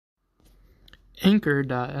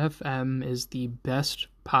Anchor.fm is the best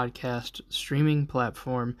podcast streaming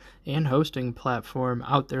platform and hosting platform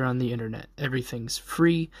out there on the internet. Everything's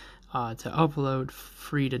free to upload,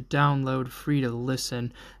 free to download, free to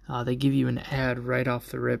listen. They give you an ad right off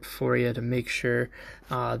the rip for you to make sure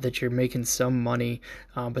that you're making some money.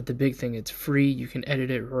 But the big thing, it's free. You can edit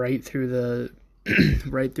it right through the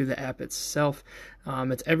right through the app itself.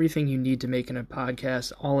 It's everything you need to make in a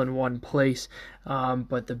podcast all in one place.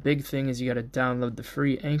 But the big thing is you got to download the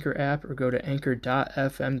free Anchor app or go to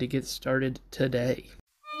anchor.fm to get started today.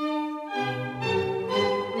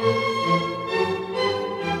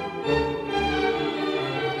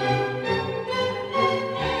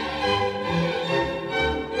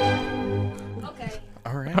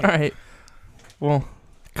 All right. Well,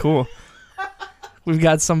 cool. We've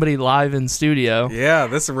got somebody live in studio. Yeah,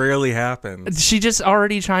 this rarely happens. She just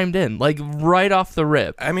already chimed in, like right off the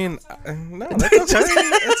rip. I mean, no, that's okay.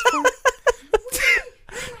 That's fine.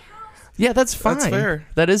 Yeah, that's fine. That's fair.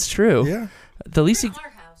 That is true. Yeah. The least Our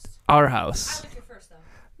house. Our house. I was here first, though.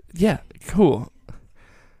 Yeah, cool.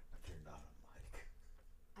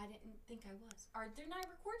 I didn't think I was. They're not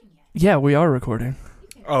recording yet. Yeah, we are recording.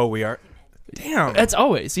 Oh, we are. Damn. That's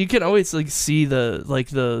always. You can always like see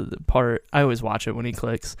the part. I always watch it when he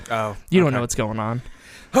clicks. Oh. You don't know what's going on.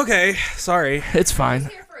 Okay, sorry. It's I fine.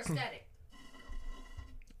 was here for aesthetic.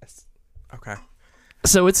 Okay.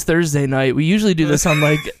 So it's Thursday night. We usually do this on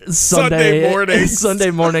like Sunday morning.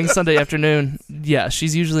 Sunday morning, Sunday afternoon. Yeah,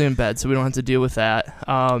 she's usually in bed, so we don't have to deal with that.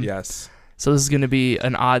 Yes. So this is going to be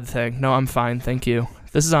an odd thing. No, I'm fine. Thank you.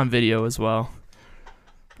 This is on video as well.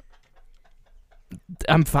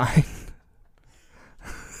 I'm fine.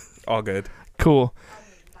 All good. Cool.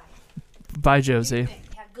 Bye, Josie.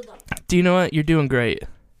 Yeah, good luck. Do you know what? You're doing great.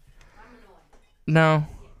 I'm annoyed. No.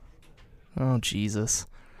 Oh, Jesus.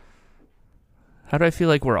 How do I feel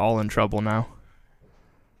like we're all in trouble now?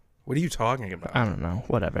 What are you talking about? I don't know.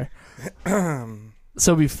 Whatever.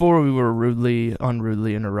 So before we were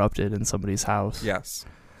unrudely interrupted in somebody's house. Yes.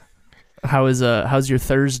 How's your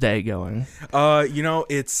Thursday going?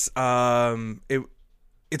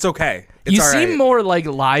 It's okay. It's You all seem right. more like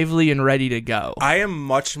lively and ready to go. I am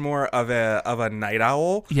much more of a night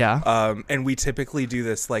owl. Yeah. And we typically do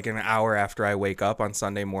this like an hour after I wake up on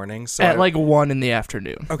Sunday morning. So At like 1 in the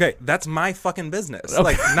afternoon. okay, that's my fucking business. Okay.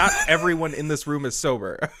 Like, not everyone in this room is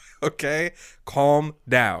sober. Okay, calm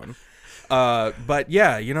down. But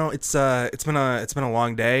yeah, it's been a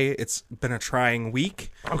long day. It's been a trying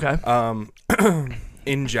week. Okay.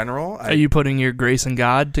 In general, Are you putting your grace in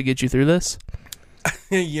God to get you through this?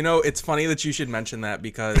 It's funny that you should mention that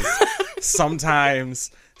because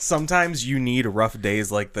sometimes you need rough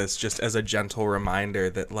days like this just as a gentle reminder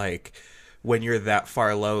that like when you're that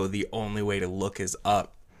far low, the only way to look is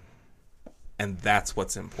up. And that's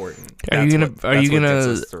what's important. Are you gonna? What gets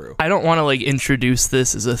us through. I don't want to like introduce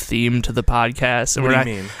this as a theme to the podcast. And What do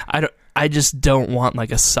you mean? I just don't want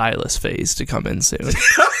like a Silas phase to come in soon.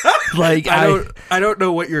 Like I don't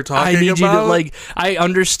know what you're talking about. I need you to like. I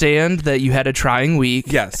understand that you had a trying week.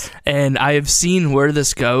 Yes. And I have seen where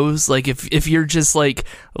this goes. Like if you're just like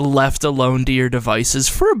left alone to your devices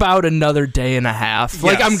for about another day and a half.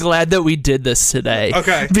 Like Yes. I'm glad that we did this today.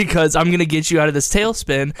 Okay. Because I'm gonna get you out of this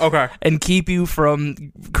tailspin. Okay. And keep you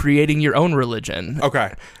from creating your own religion.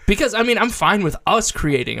 Okay. Because I mean I'm fine with us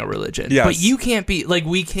creating a religion. Yes. But you can't be like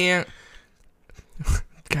we can't.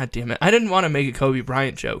 God damn it. I didn't want to make a Kobe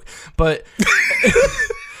Bryant joke, but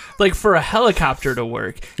like for a helicopter to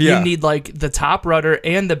work, Yeah. you need like the top rudder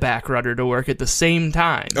and the back rudder to work at the same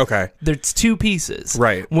time. Okay. There's two pieces.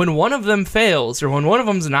 Right. When one of them fails or when one of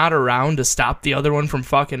them's not around to stop the other one from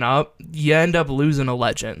fucking up, you end up losing a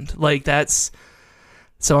legend. Like that's...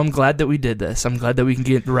 So I'm glad that we did this. I'm glad that we can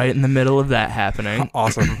get right in the middle of that happening.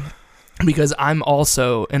 Awesome. Because I'm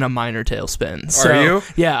also in a minor tailspin. So, Are you?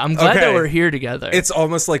 Yeah, I'm glad that Okay. we're here together. It's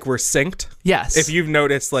almost like we're synced. Yes. If you've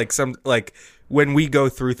noticed, like when we go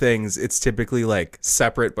through things, it's typically like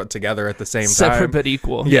separate but together at the same time. Separate but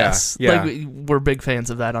equal. Yeah, Yes. yeah. Like we're big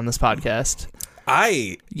fans of that on this podcast.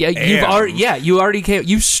 You already came.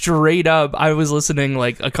 You straight up. I was listening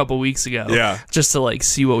like a couple weeks ago. Yeah. Just to like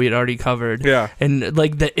see what we had already covered. Yeah. And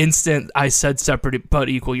like the instant I said separate but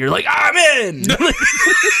equal, you're like, I'm in.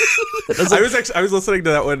 I was listening to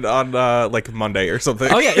that one on like Monday or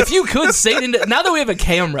something. Oh yeah, if you could say it into now that we have a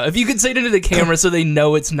camera, if you could say it into the camera so they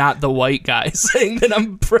know it's not the white guy saying that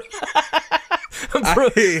I'm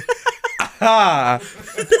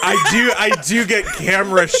I do get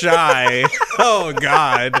camera shy. Oh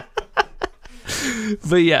God.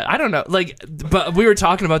 But yeah, I don't know. Like, but we were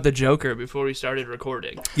talking about the Joker before we started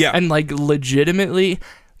recording. Yeah. And like legitimately,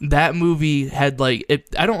 that movie had like it.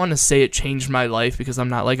 I don't want to say it changed my life because I'm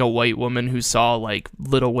not like a white woman who saw like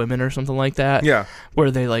Little Women or something like that. Yeah. Where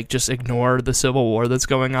they like just ignore the Civil War that's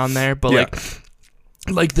going on there, but Yeah.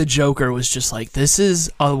 like the Joker was just like, this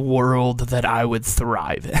is a world that I would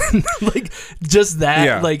thrive in. Like just that,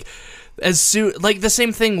 Yeah. like as soon like the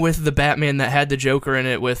same thing with the Batman that had the Joker in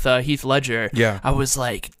it with Heath Ledger. Yeah. I was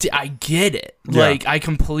like, I get it. Yeah. Like I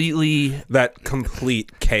completely. That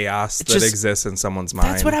complete chaos that Just- exists in someone's mind.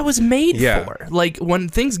 That's what I was made Yeah. for. Like when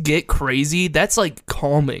things get crazy, that's like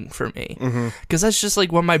calming for me Mm-hmm. because that's just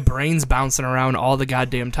like when my brain's bouncing around all the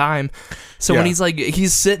goddamn time. So when Yeah.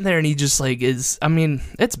 he's sitting there and he just like is. I mean,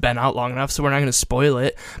 it's been out long enough, so we're not gonna spoil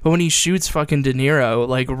it. But when he shoots fucking De Niro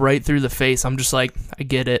like right through the face, I'm just like, I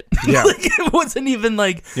get it. Yeah. Like it wasn't even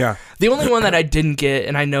like. Yeah. The only one that I didn't get,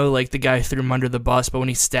 and I know like the guy threw him under the bus, but when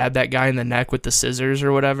he stabbed that guy in the neck with the scissors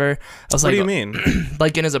or whatever, I was What like, do you mean?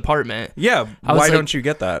 like in his apartment. Yeah. I was Why like- don't you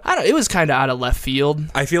get that? I don't. It was kind of out of left field.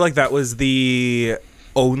 I feel like that was the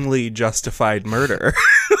only justified murder.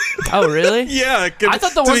 Oh, really? Yeah. I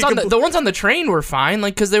thought the ones on the train were fine,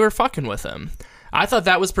 like because they were fucking with him. I thought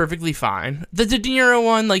that was perfectly fine. The De Niro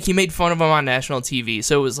one, like he made fun of him on national TV,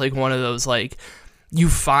 so it was like one of those like you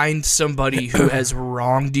find somebody who has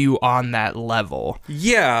wronged you on that level.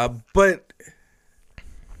 Yeah, but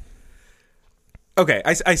okay,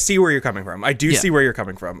 I see where you're coming from. I do Yeah. see where you're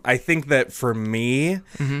coming from. I think that for me,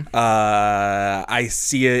 I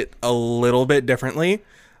see it a little bit differently.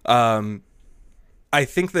 I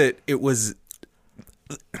think that it was.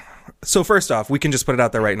 So first off, we can just put it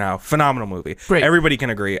out there right now. Phenomenal movie. Great. Everybody can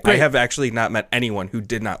agree. I Great. have actually not met anyone who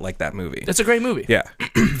did not like that movie. It's a great movie. Yeah,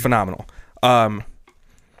 phenomenal. And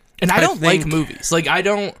I don't think- like movies. Like I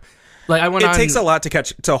don't. Like I went It on. takes a lot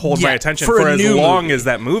to hold my Yeah, attention for for a as new long movie. as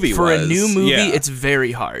that movie for was. a new movie, Yeah. it's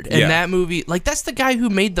very hard. And Yeah. that movie, like that's the guy who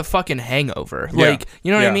made the fucking Hangover. Yeah. Like,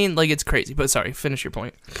 you know what Yeah. I mean? Like it's crazy. But sorry, finish your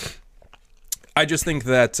point. I just think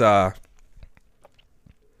that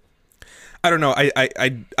I don't know. I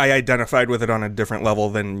identified with it on a different level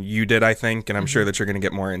than you did, I think, and I'm sure that you're going to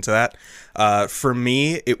get more into that. For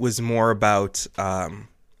me, it was more about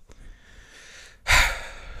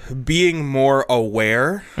being more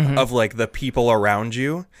aware of like the people around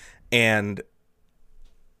you and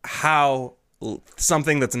how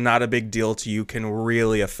something that's not a big deal to you can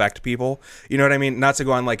really affect people. You know what I mean? Not to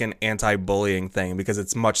go on like an anti-bullying thing because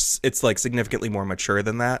it's like significantly more mature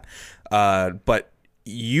than that. But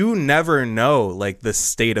you never know like the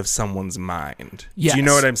state of someone's mind. Yes. Do you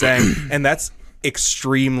know what I'm saying? And that's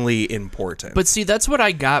extremely important. But see, that's what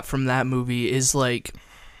I got from that movie is like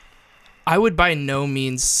I would by no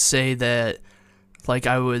means say that like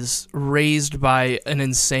I was raised by an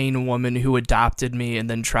insane woman who adopted me and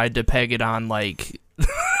then tried to peg it on like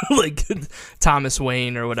like Thomas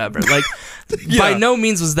Wayne or whatever. Like by Yeah. no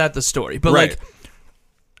means was that the story. But Right. like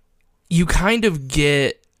you kind of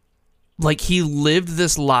get like he lived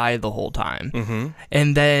this lie the whole time.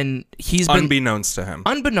 And then he's been unbeknownst to him.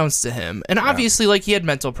 unbeknownst to him, and obviously like he had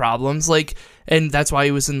mental problems, like, and that's why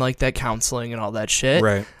he was in like that counseling and all that shit.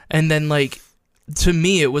 Right. And then like to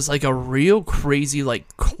me it was like a real crazy like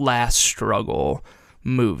class struggle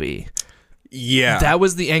movie. Yeah. That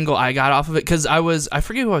was the angle I got off of it because I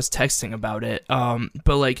forget who I was texting about it,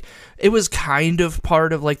 but like it was kind of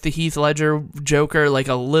part of like the Heath Ledger Joker, like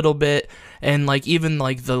a little bit, and like even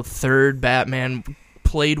like the third Batman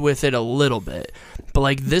played with it a little bit, but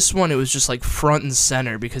like this one it was just like front and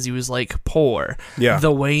center because he was like poor. Yeah.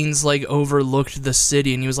 The Waynes like overlooked the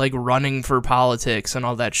city and he was like running for politics and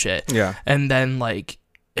all that shit. Yeah. And then like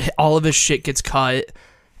all of his shit gets cut.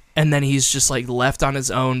 And then he's just like left on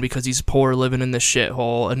his own because he's poor living in this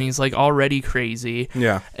shithole and he's like already crazy.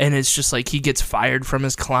 Yeah. And it's just like he gets fired from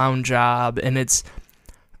his clown job and it's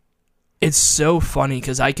so funny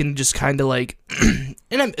because I can just kind of like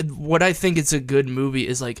what I think it's a good movie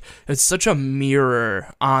is like it's such a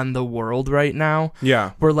mirror on the world right now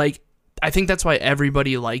Yeah. where like I think that's why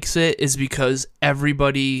everybody likes it is because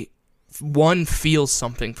everybody one feels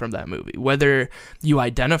something from that movie, whether you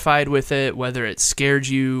identified with it, whether it scared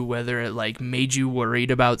you, whether it like made you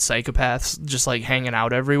worried about psychopaths just like hanging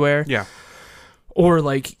out everywhere, Yeah. or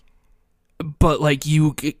like, but like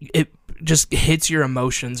it just hits your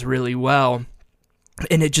emotions really well,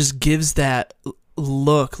 and it just gives that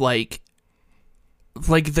look like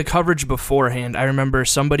the coverage beforehand. I remember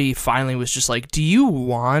somebody finally was just like, do you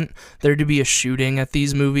want there to be a shooting at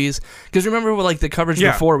these movies? Because remember like the coverage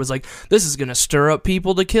Yeah. before was like, this is going to stir up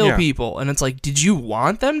people to kill Yeah. people. And it's like, did you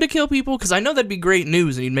want them to kill people? Because I know that'd be great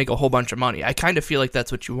news and you'd make a whole bunch of money. I kind of feel like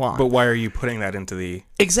that's what you want. But why are you putting that into the...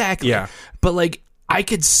 Exactly. Yeah. But like I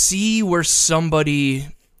could see where somebody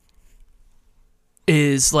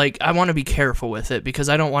is like, I want to be careful with it because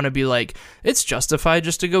I don't want to be like, it's justified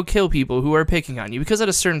just to go kill people who are picking on you, because at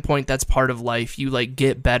a certain point that's part of life. You like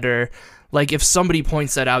get better. Like if somebody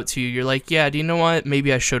points that out to you, you're like, yeah, do you know what,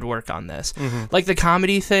 maybe I should work on this. Like the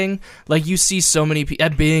comedy thing, like you see so many people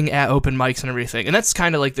being at open mics and everything, and that's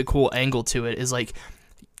kind of like the cool angle to it, is like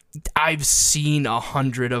I've seen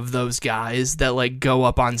 100 of those guys that like go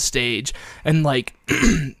up on stage and like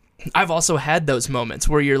I've also had those moments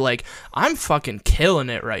where you're like, I'm fucking killing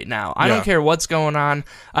it right now. I don't care what's going on.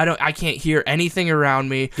 I can't hear anything around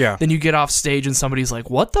me. Yeah. Then you get off stage and somebody's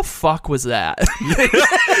like, what the fuck was that?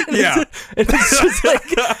 Yeah. And it's just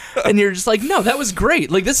like, and you're just like, no, that was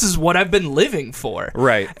great. Like, this is what I've been living for.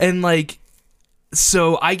 Right. And like,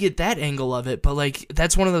 so I get that angle of it, but like,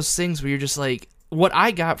 that's one of those things where you're just like, what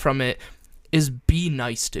I got from it is be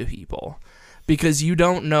nice to people. Because you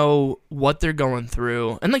don't know what they're going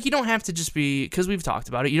through. And, like, you don't have to just be... Because we've talked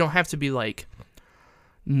about it. You don't have to be, like,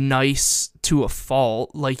 nice to a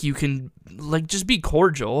fault. Like, you can, like, just be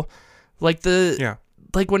cordial. Like,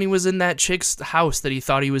 like, when he was in that chick's house that he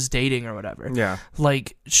thought he was dating or whatever. Yeah.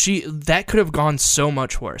 Like, that could have gone so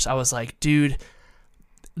much worse. I was like, dude...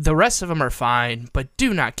 The rest of them are fine, but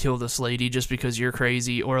do not kill this lady just because you're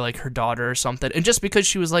crazy, or like her daughter or something. And just because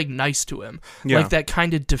she was like nice to him, like that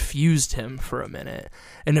kind of diffused him for a minute.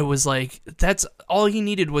 And it was like, that's all he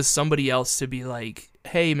needed, was somebody else to be like,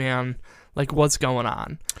 hey man, like what's going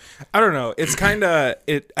on? I don't know. It's kind of,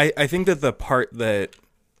 I think that the part that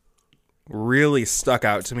really stuck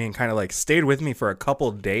out to me and kind of like stayed with me for a couple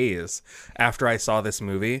days after I saw this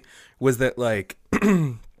movie was that like,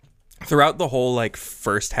 throughout the whole like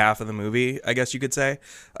first half of the movie, I guess you could say,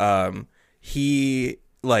 he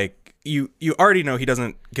like you already know he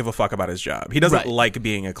doesn't give a fuck about his job. He doesn't like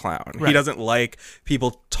being a clown. He doesn't like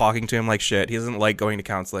people talking to him like shit. He doesn't like going to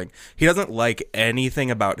counseling. He doesn't like anything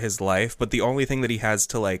about his life, but the only thing that he has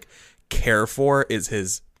to like care for is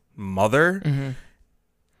his mother.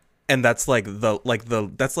 And that's like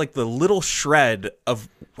the little shred of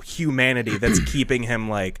humanity that's keeping him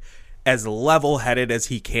like as level-headed as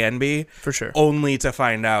he can be, for sure, only to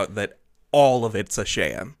find out that all of it's a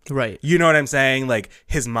sham. Right. You know what I'm saying? Like,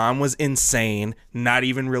 his mom was insane, not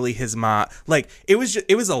even really his mom. Like, it was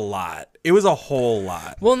a lot. It was a whole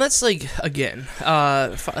lot. Well, and that's like, again,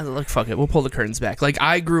 like, fuck it, we'll pull the curtains back. Like,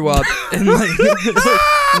 I grew up in like,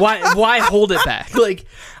 why hold it back? Like,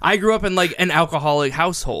 I grew up in like an alcoholic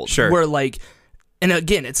household, where like, and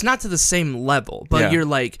again, it's not to the same level, but you're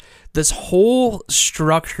like, this whole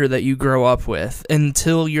structure that you grow up with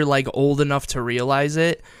until you're like old enough to realize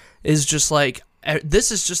it is just like,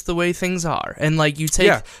 this is just the way things are. And like, you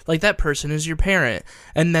take like that person is your parent,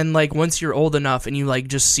 and then like once you're old enough and you like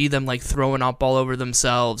just see them like throwing up all over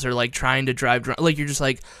themselves or like trying to drive drunk, like you're just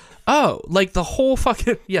like, oh, like the whole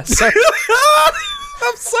fucking sorry.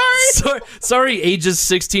 I'm sorry. Sorry, ages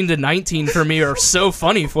 16 to 19 for me are so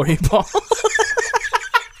funny for you, Paul.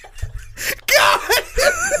 God.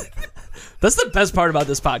 That's the best part about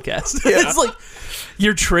this podcast. It's like,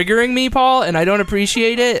 you're triggering me, Paul, and I don't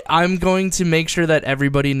appreciate it. I'm going to make sure that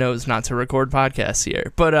everybody knows not to record podcasts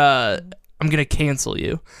here. But I'm going to cancel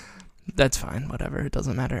you. That's fine. Whatever. It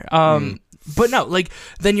doesn't matter. But no, like,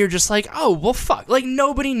 then you're just like, oh, well, fuck. Like,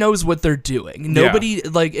 nobody knows what they're doing. Nobody,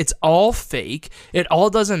 like, it's all fake. It all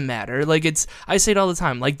doesn't matter. Like, I say it all the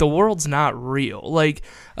time. Like, the world's not real. Like,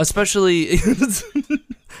 especially...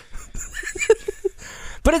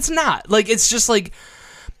 But it's not. Like, it's just like,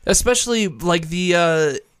 especially like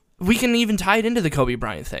we can even tie it into the Kobe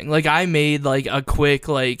Bryant thing. Like, I made like a quick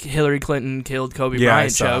like Hillary Clinton killed Kobe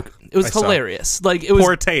Bryant joke. It was hilarious. Like, it was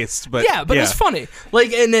poor taste, but but it was funny.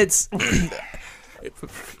 Like, and it's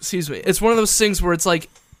excuse me. It's one of those things where it's like,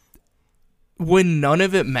 when none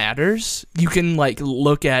of it matters, you can like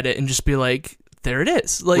look at it and just be like, there it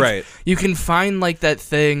is. Like, you can find like that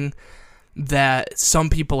thing that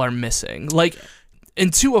some people are missing. Like,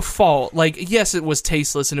 and to a fault, like, yes, it was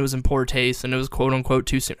tasteless and it was in poor taste and it was quote-unquote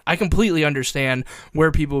too soon. I completely understand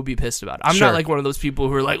where people would be pissed about it. I'm not like one of those people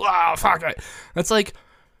who are like, wow, fuck it. That's like,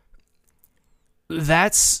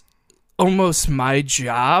 that's almost my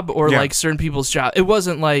job, or like certain people's job. It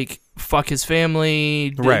wasn't like, fuck his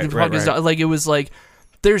family, fuck his dog. Like, it was like,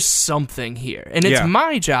 there's something here. And it's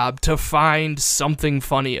my job to find something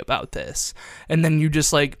funny about this. And then you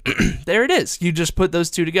just like, there it is. You just put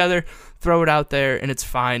those two together, throw it out there, and it's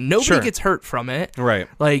fine. Nobody gets hurt from it. Right.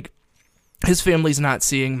 Like, his family's not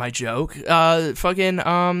seeing my joke. Fucking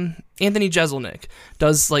Anthony Jeselnik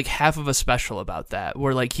does like half of a special about that,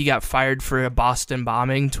 where like he got fired for a Boston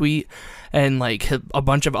bombing tweet, and like a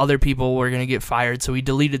bunch of other people were gonna get fired, so he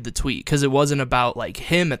deleted the tweet because it wasn't about like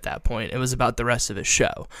him at that point. It was about the rest of his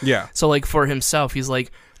show. Yeah. So like for himself, he's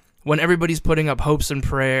like, when everybody's putting up hopes and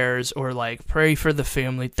prayers or like pray for the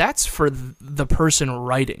family, that's for the person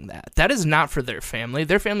writing that. That is not for their family.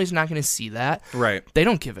 Their family's not going to see that. Right. They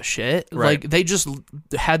don't give a shit. Right. Like they just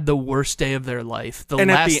had the worst day of their life. The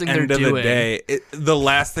And last at the thing end they're of doing, the day, the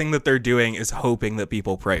last thing that they're doing is hoping that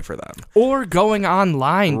people pray for them. or going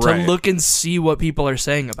online Right. to look and see what people are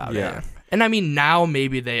saying about Yeah. it. And I mean, now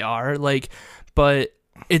maybe they are like, but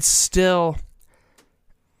it's still,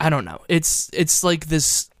 I don't know. It's like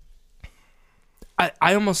this.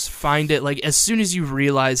 I almost find it like as soon as you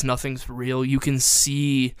realize nothing's real, you can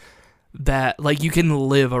see that like you can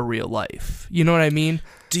live a real life. You know what I mean?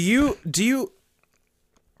 Do you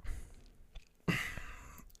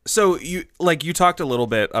So you talked a little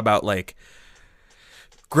bit about like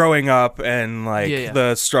growing up and like Yeah.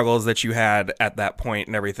 the struggles that you had at that point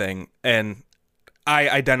and everything, and I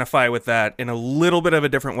identify with that in a little bit of a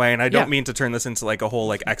different way, and I don't Yeah. mean to turn this into like a whole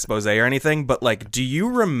like expose or anything, but like, do you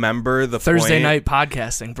remember the Thursday point? night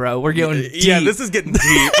podcasting, bro. We're going deep. Yeah, this is getting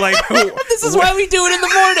deep. Like, This is why we do it in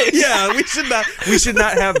the morning. yeah, we should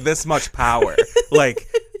not have this much power. Like,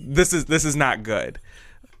 this is not good.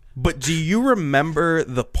 But do you remember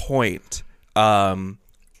the point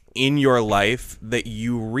in your life that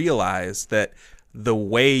you realized that the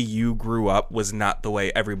way you grew up was not the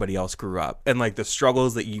way everybody else grew up, and like the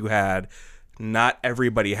struggles that you had, not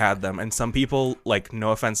everybody had them, and some people, like,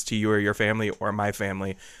 no offense to you or your family or my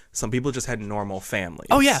family, some people just had normal families.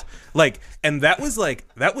 Oh, yeah. Like, and that was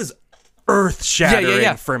earth shattering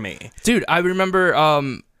Yeah. for me. Dude, I remember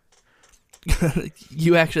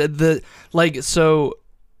you actually so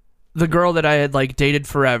the girl that I had like dated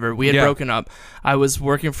forever, we had Yeah. broken up. I was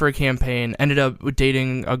working for a campaign, ended up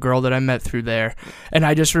dating a girl that I met through there, and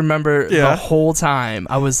I just remember Yeah. the whole time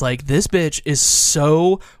I was like, this bitch is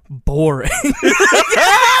so boring.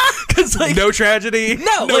 Cause like No tragedy,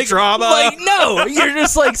 no, no like, trauma. Like, no, you're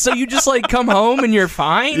just like, so you just like come home and you're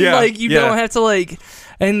fine. Yeah, Like you yeah. don't have to like,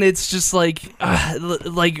 and it's just like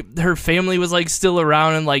her family was like still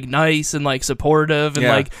around and like nice and like supportive and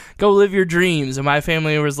Yeah. like go live your dreams. And my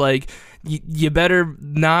family was like, you better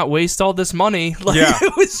not waste all this money. Like Yeah.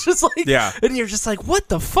 it was just like, Yeah. and you're just like, what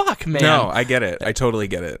the fuck, man? No, I get it. I totally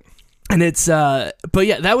get it. And it's but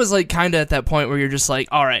yeah, that was like kind of at that point where you're just like,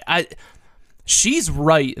 all right, she's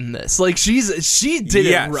right in this. Like she did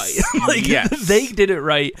Yes. it right. Like Yes. they did it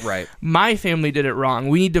right. Right. My family did it wrong.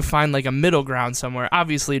 We need to find like a middle ground somewhere.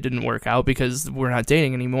 Obviously it didn't work out because we're not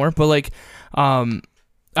dating anymore, but like I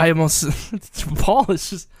almost Paul is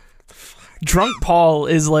just Drunk Paul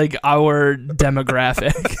is like our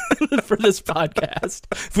demographic for this podcast.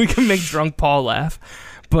 If we can make Drunk Paul laugh.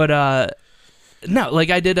 But no, like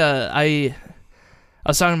I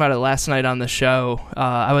was talking about it last night on the show.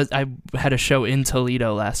 I had a show in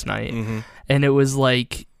Toledo last night, and it was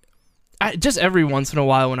like, just every once in a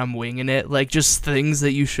while when I'm winging it, like just things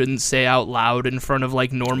that you shouldn't say out loud in front of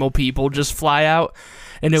like normal people just fly out.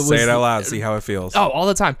 And it Say was it out loud. See how it feels. Oh, all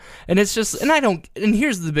the time. And it's just, and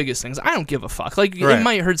here's the biggest things. I don't give a fuck. Like, Right. It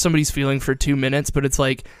might hurt somebody's feeling for 2 minutes, but it's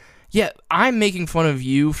like, yeah, I'm making fun of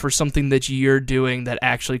you for something that you're doing that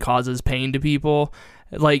actually causes pain to people.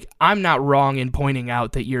 Like, I'm not wrong in pointing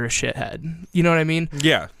out that you're a shithead. You know what I mean?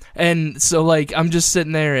 Yeah. And so, like, I'm just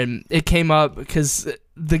sitting there, and it came up because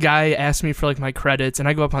the guy asked me for, like, my credits, and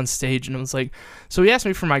I go up on stage, and I was like, so he asked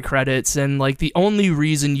me for my credits, and, like, the only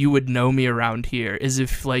reason you would know me around here is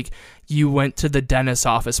if, like, you went to the dentist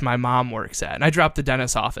office my mom works at. And I dropped the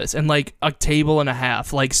dentist office, and, like, a table and a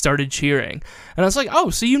half, like, started cheering. And I was like, oh,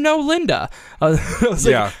 so you know Linda. I was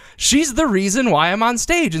like, Yeah. she's the reason why I'm on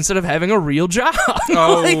stage instead of having a real job.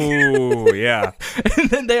 Oh, yeah. And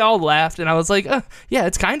then they all laughed, and I was like, yeah,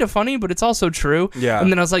 it's kind of funny, but it's also true. Yeah.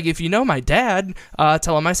 And then I was like, if you know my dad,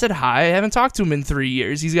 tell him I said hi. I haven't talked to him in 3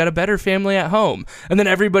 years. He's got a better family at home. And then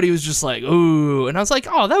everybody was just like, ooh. And I was like,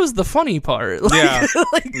 oh, that was the funny part. Like, Yeah.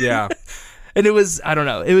 like, Yeah. and it was, I don't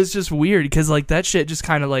know, it was just weird because, like, that shit just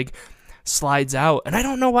kind of, like, slides out. And I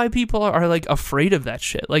don't know why people are, like, afraid of that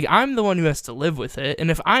shit. Like, I'm the one who has to live with it. And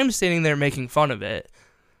if I'm standing there making fun of it,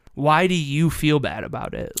 why do you feel bad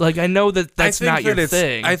about it? Like, I know that that's not your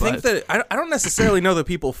thing. I think that I don't necessarily know that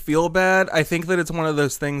people feel bad. I think that it's one of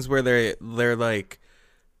those things where they're like,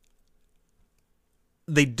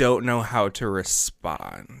 they don't know how to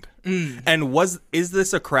respond. And is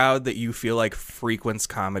this a crowd that you feel like frequents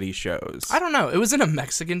comedy shows? I don't know. It was in a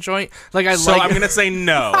Mexican joint. I'm gonna say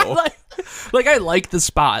no. I like the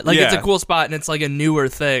spot. Like it's a Yeah. cool spot and it's like a newer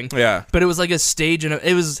thing. Yeah. But it was like a stage and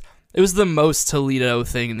it was the most Toledo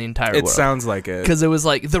thing in the entire It world. sounds like it. Because it was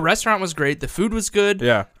like the restaurant was great, the food was good.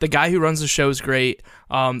 Yeah. The guy who runs the show is great.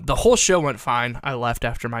 The whole show went fine. I left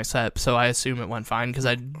after my set, so I assume it went fine because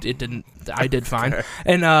I did fine. Okay.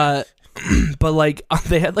 And but like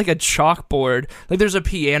they had like a chalkboard. Like there's a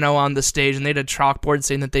piano on the stage, and they had a chalkboard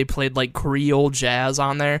saying that they played like Creole jazz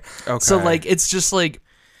on there. Okay. So like it's just like.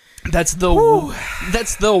 That's the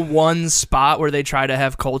one spot where they try to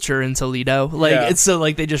have culture in Toledo. Like Yeah. it's so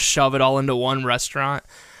like they just shove it all into one restaurant.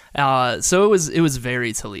 So it was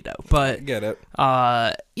very Toledo. But Get it.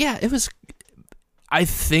 yeah, it was. I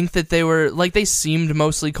think that they were like they seemed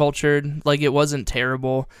mostly cultured. Like it wasn't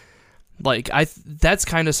terrible. Like that's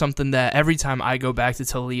kind of something that every time I go back to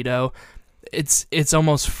Toledo, it's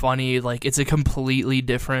almost funny. Like it's a completely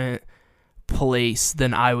different place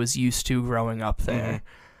than I was used to growing up there. Mm-hmm.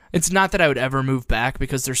 It's not that I would ever move back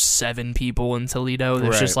because there's 7 people in Toledo.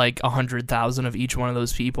 There's just like 100,000 of each one of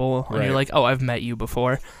those people, and you're like, oh, I've met you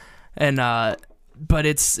before, and but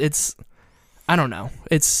it's I don't know.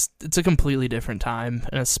 It's a completely different time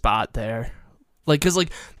and a spot there. Like, cause like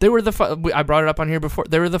they were I brought it up on here before.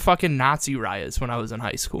 They were the fucking Nazi riots when I was in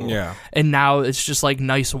high school. Yeah. And now it's just like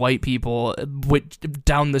nice white people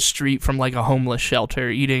down the street from like a homeless shelter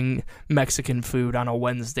eating Mexican food on a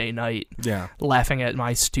Wednesday night. Yeah. Laughing at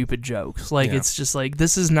my stupid jokes. Like Yeah. it's just like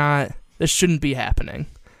this shouldn't be happening.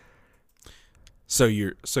 So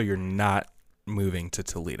you're not moving to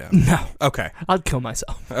Toledo. No. Okay. I'd kill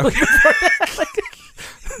myself.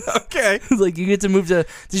 Okay. Like you get to move to.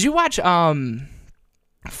 Did you watch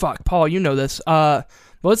fuck, Paul, you know this.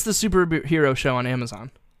 What's the superhero show on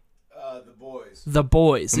Amazon? The Boys. The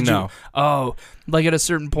Boys. Did No. You, oh, like at a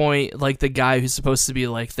certain point, like the guy who's supposed to be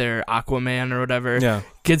like their Aquaman or whatever Yeah.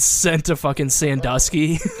 gets sent to fucking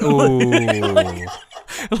Sandusky. Ooh.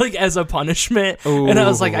 like as a punishment. And I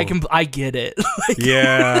was like, I get it. Like,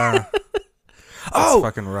 Yeah. That's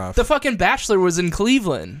fucking rough. the fucking Bachelor was in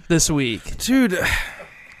Cleveland this week. Dude.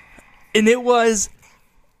 And it was,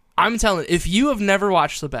 I'm telling you, if you have never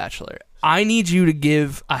watched The Bachelor, I need you to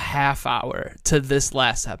give a half hour to this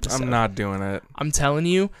last episode. I'm not doing it. I'm telling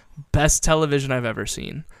you, best television I've ever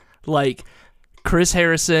seen. Like, Chris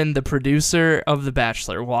Harrison, the producer of The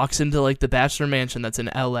Bachelor, walks into, like, the Bachelor mansion that's in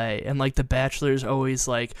LA, and, like, the Bachelor's always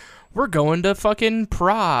like, we're going to fucking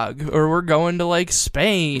Prague, or we're going to, like,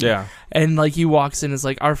 Spain. Yeah. And, like, he walks in and is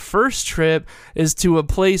like, our first trip is to a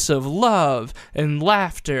place of love and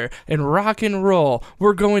laughter and rock and roll.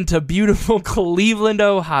 We're going to beautiful Cleveland,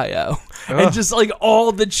 Ohio. And just, like,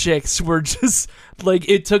 all the chicks were just, like,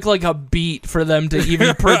 it took, like, a beat for them to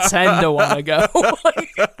even pretend to want to go.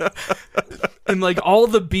 Like, and, like, all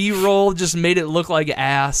the B-roll just made it look like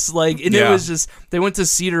ass. Like, and it was just, they went to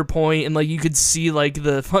Cedar Point, and, like, you could see, like,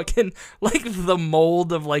 the fucking, like, the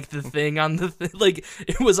mold of, like, the thing on the thing. Like,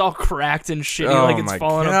 it was all cracked and shitty, Oh like, it's my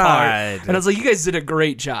falling God. apart. And I was like, you guys did a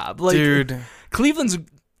great job. Like, Dude. Cleveland's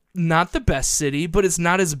not the best city, but it's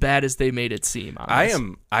not as bad as they made it seem. I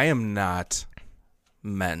am not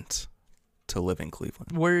meant to live in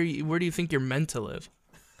Cleveland. Where do you think you're meant to live?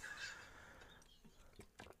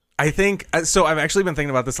 I think so. I've actually been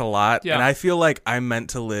thinking about this a lot, Yeah. and I feel like I'm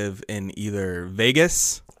meant to live in either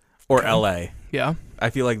Vegas or LA. Yeah. I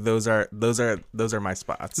feel like those are my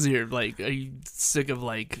spots. So you're like, are you sick of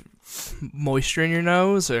like moisture in your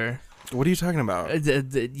nose, or What are you talking about?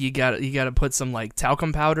 you got to put some like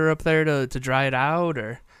talcum powder up there to dry it out,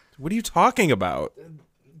 or What are you talking about?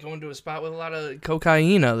 going to a spot with a lot of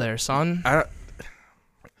cocaine there, son?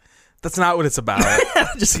 That's not what it's about.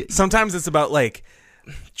 Just Sometimes it's about like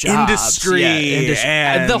jobs, industry,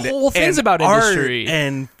 yeah, and the whole thing's and about art industry.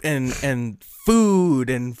 and food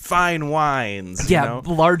and fine wines. Yeah, you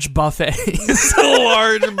know? large buffets.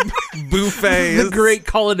 Large buffets. The great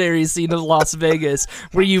culinary scene of Las Vegas,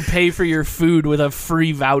 where you pay for your food with a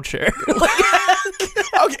free voucher.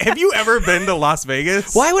 Okay, have you ever been to Las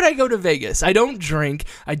Vegas? Why would I go to Vegas? I don't drink.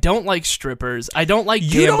 I don't like strippers. I don't like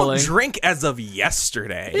You gambling. don't drink as of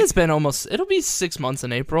yesterday. It'll be 6 months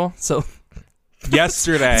in April, so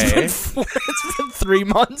Yesterday. it's been 3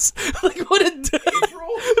 months. Like what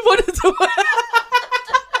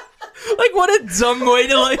a dumb way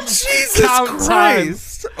to like Jesus count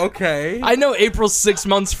Christ. Okay. time. I know April's 6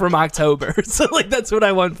 months from October, so like that's what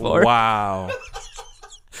I went for. Wow.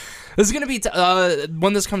 This is gonna be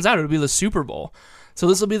when this comes out, it'll be the Super Bowl. So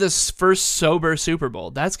this will be the first sober Super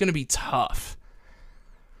Bowl. That's gonna be tough.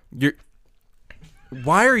 You're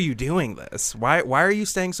Why are you doing this? Why are you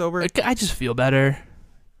staying sober? I just feel better.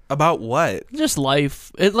 About what? Just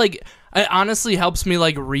life. It honestly helps me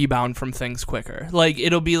like rebound from things quicker. Like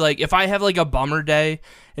it'll be like if I have like a bummer day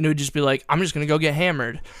and it would just be like I'm just gonna go get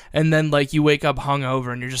hammered, and then like you wake up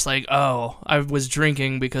hungover and you're just like, oh, I was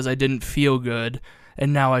drinking because I didn't feel good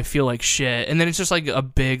and now I feel like shit, and then it's just like a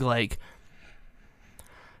big like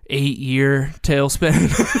 8-year tailspin.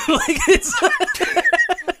 Like it's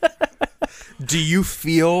Do you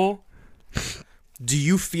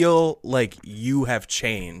feel like you have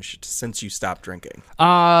changed since you stopped drinking?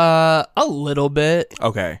 a little bit.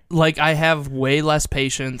 Okay. Like I have way less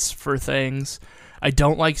patience for things. I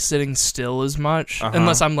don't like sitting still as much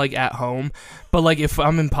unless I'm like at home. But like if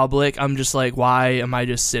I'm in public, I'm just like, why am I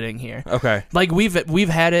just sitting here? Okay. Like we've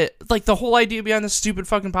had it. Like the whole idea behind this stupid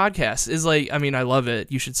fucking podcast is like, I mean, I love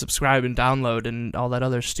it. You should subscribe and download and all that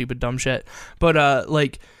other stupid dumb shit. But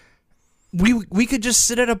like we could just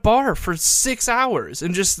sit at a bar for 6 hours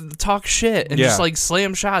and just talk shit and just like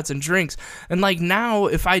slam shots and drinks. And like now,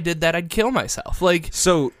 if I did that, I'd kill myself. Like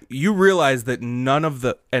So you realize that none of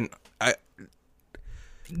the none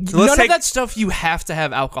of that stuff you have to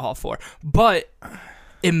have alcohol for, but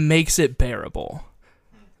it makes it bearable.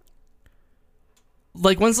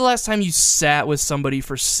 Like, when's the last time you sat with somebody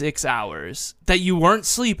for 6 hours that you weren't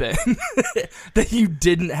sleeping, that you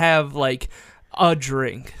didn't have, like, a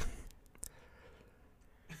drink?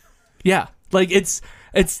 Yeah. Like, it's...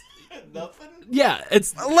 Nothing? Yeah,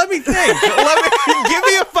 it's... Let me think. Give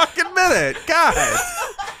me a fucking minute. God.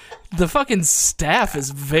 The fucking staff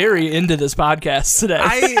is very into this podcast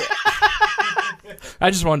today. I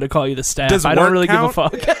just wanted to call you the staff. Does I don't work really count?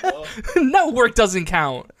 give a fuck. No, work doesn't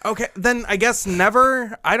count. Okay, then I guess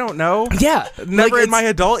never. I don't know. Yeah. Never like, in my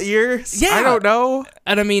adult years. Yeah. I don't know.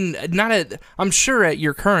 And I mean, I'm sure at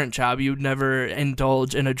your current job you'd never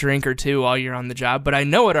indulge in a drink or two while you're on the job, but I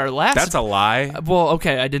know at our last... That's a lie. Well,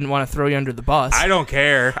 okay, I didn't want to throw you under the bus. I don't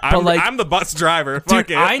care. like- I'm the bus driver. Dude,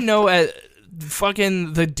 Fuck it. I know at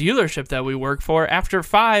fucking the dealership that we work for, after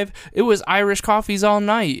 5, it was Irish coffees all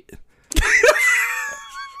night.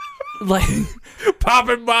 Like...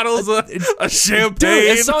 Popping bottles of champagne.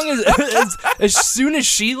 Dude, as long as soon as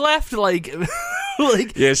she left, like,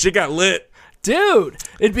 Yeah, she got lit. dude,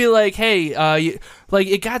 it'd be like, hey, like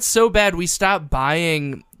it got so bad we stopped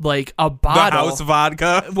buying like a The bottle. house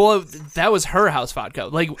vodka. Well, that was her house vodka.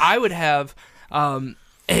 Like I would have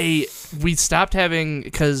we stopped having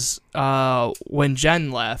because when Jen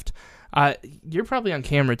left, you're probably on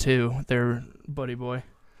camera too, there, buddy boy.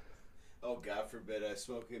 Oh, God forbid I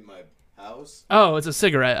smoke in my house. Oh, it's a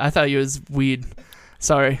cigarette. I thought it was weed.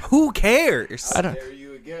 Sorry. Who cares? I don't. Dare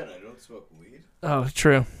you again? I don't smoke weed. Oh,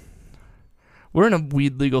 true. We're in a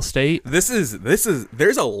weed legal state. There's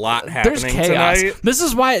a lot happening There's chaos. tonight. This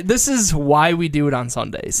is why we do it on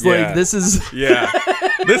Sundays. Yeah. Like this is Yeah.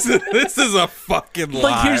 this is a fucking lot.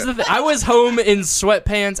 like here's the thing. I was home in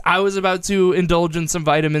sweatpants. I was about to indulge in some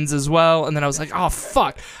vitamins as well, and then I was like, "Oh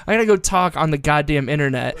fuck. I got to go talk on the goddamn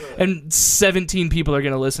internet and 17 people are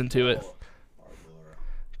going to listen to it."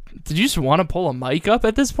 Did you just want to pull a mic up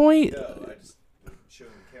at this point? No, I just show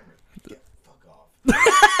the camera. Get the fuck off. This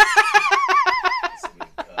will be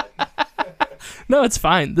cut. No, it's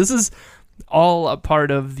fine. This is all a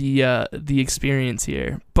part of the experience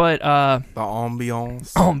here. But the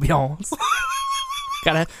ambiance. ambiance.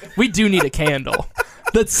 We do need a candle.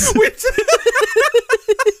 That's I'll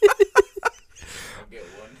get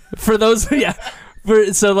one. for those. Yeah.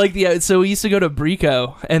 So we used to go to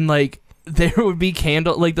Brico and like there would be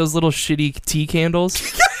like those little shitty tea candles,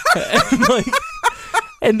 and like.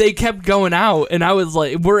 And they kept going out, and I was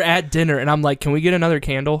like, "We're at dinner," and I'm like, "Can we get another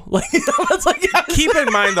candle?" Like, I was like, Keep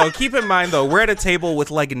in mind though, we're at a table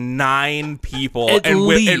with like 9 people At and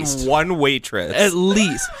least. one waitress. at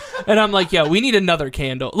least. And I'm like, "Yeah, we need another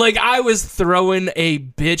candle." Like, I was throwing a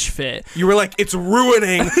bitch fit, You were like, it's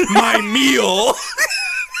ruining my meal.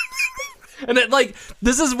 and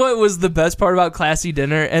this is what was the best part about Classy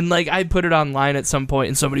Dinner. And like, I put it online at some point,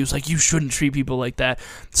 and somebody was like, "You shouldn't treat people like that."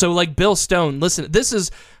 So like, Bill Stone, listen, this is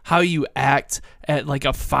how you act at like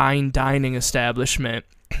a fine dining establishment,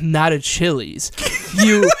 not a Chili's.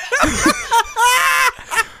 You.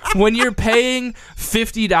 When you're paying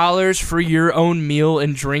 $50 for your own meal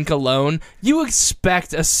and drink alone, you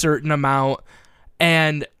expect a certain amount,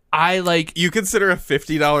 and I like You consider a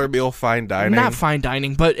 $50 meal fine dining? not fine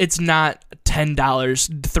dining, but it's not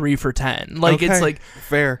 $10 3 for $10. Like it's Okay, like,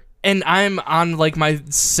 fair. and I'm on like my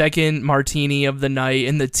second martini of the night,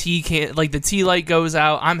 and the tea light goes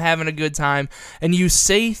out. I'm having a good time, and you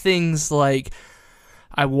say things like,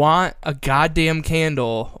 I want a goddamn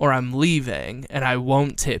candle or I'm leaving and I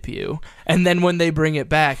won't tip you. And then when they bring it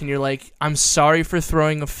back and you're like, I'm sorry for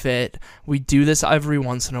throwing a fit. We do this every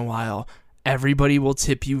once in a while. Everybody will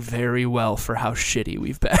tip you very well for how shitty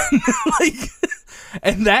we've been. Like,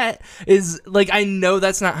 and that is, like, I know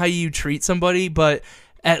that's not how you treat somebody, but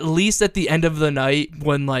at least at the end of the night,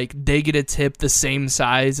 when like they get a tip the same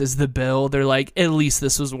size as the bill, they're like, at least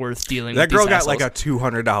this was worth dealing with. That girl these got assholes.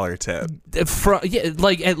 like a $200 tip. Yeah,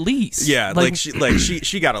 like at least. Yeah, like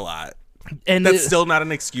she got a lot. And That's still not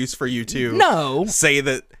an excuse for you to no say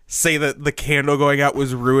that the candle going out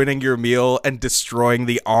was ruining your meal and destroying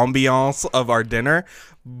the ambiance of our dinner.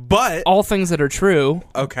 But all things that are true.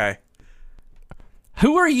 okay.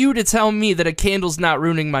 Who are you to tell me that a candle's not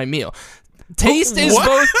ruining my meal? Taste is What?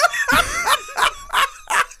 both.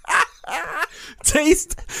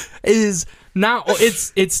 Taste is not.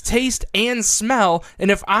 It's taste and smell. And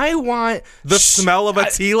if I want The smell of a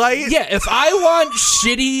tea light? yeah, if I want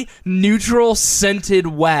shitty neutral scented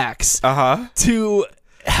wax Uh-huh. to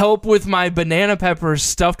help with my banana peppers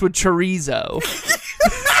stuffed with chorizo.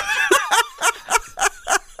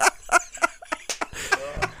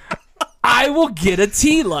 I will get a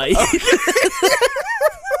tea light.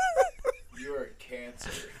 You're a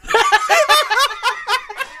cancer.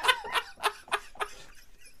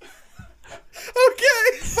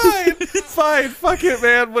 Okay, fine. Fuck it,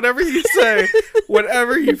 man. Whatever you say.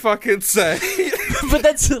 Whatever you fucking say. But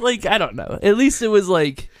that's like, I don't know. At least it was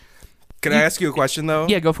like, Can I ask you a question, though?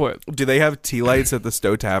 yeah, go for it. Do they have tea lights at the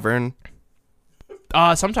Stowe Tavern?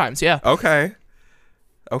 Sometimes, yeah. Okay.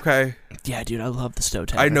 Yeah, dude, I love the Stowe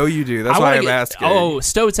Tavern. I know you do. That's I why wanna I'm get- asking. Oh,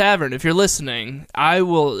 Stowe Tavern, if you're listening, I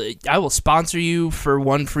will sponsor you for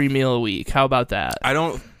one free meal a week. How about that?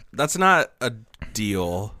 That's not a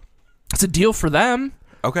deal. It's a deal for them.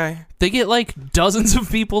 Okay. They get like dozens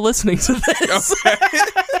of people listening to this.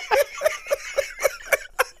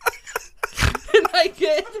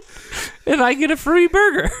 and I get a free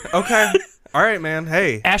burger. Okay. All right, man.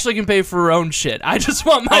 Hey. Ashley can pay for her own shit. I just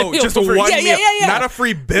want my Oh, meal just for free. one Yeah, meal. yeah. Not a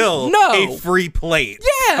free bill. No. A free plate.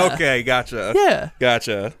 Yeah. Okay, gotcha. Yeah.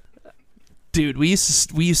 Gotcha. Dude, we used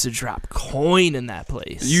to drop coin in that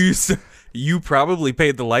place. You probably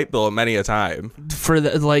paid the light bill many a time. For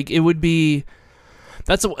the, like, it would be,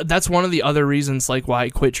 that's one of the other reasons like why I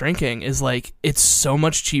quit drinking is like it's so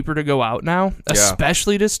much cheaper to go out now,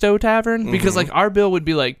 especially to Stowe Tavern, because like our bill would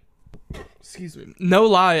be like, excuse me, no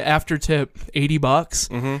lie, after tip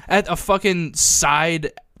 $80 at a fucking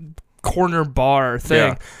side corner bar thing.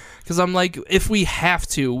 Yeah. Because I'm like, if we have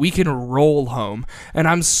to, we can roll home. And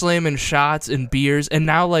I'm slamming shots and beers. And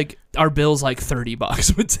now, like, our bill's like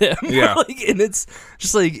 $30 with Tim. Yeah. Like, and it's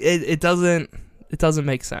just like, it doesn't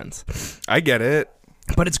make sense. I get it.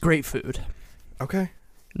 But it's great food. Okay.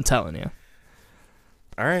 I'm telling you.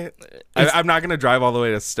 All right. I'm not going to drive all the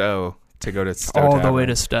way to Stowe to go to Stowe All the Tavern. way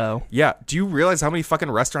to Stowe. Yeah. Do you realize how many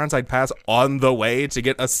fucking restaurants I'd pass on the way to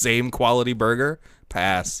get a same quality burger?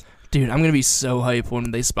 Pass. Dude, I'm going to be so hyped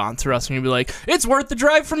when they sponsor us. And you'll be like, it's worth the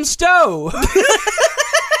drive from Stowe.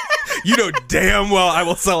 You know damn well I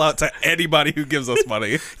will sell out to anybody who gives us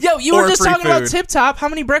money. Yo, you were Or just free talking about food. Tip Top. How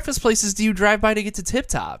many breakfast places do you drive by to get to Tip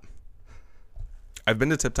Top? I've been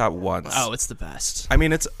to Tip Top once. Oh, it's the best. I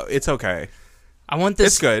mean, it's okay. I want this.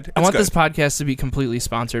 It's good. I It's want good. this podcast to be completely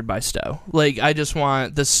sponsored by Stowe. Like, I just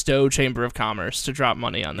want the Stowe Chamber of Commerce to drop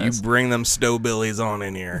money on You this. bring them Stowe Billies on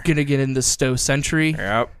in here. Gonna get into Stowe Century.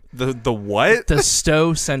 Yep. The what? The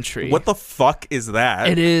Stowe Century. What the fuck is that?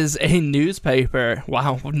 It is a newspaper.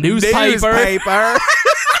 Wow, newspaper. Newspaper.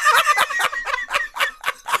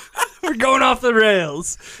 We're going off the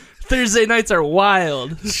rails. Thursday nights are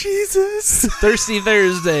wild. Jesus. Thirsty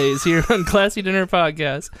Thursdays here on Classy Dinner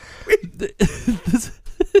Podcast.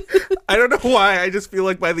 I don't know why. I just feel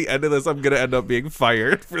like by the end of this, I'm gonna end up being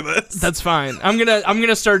fired for this. That's fine. I'm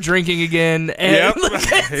gonna start drinking again. And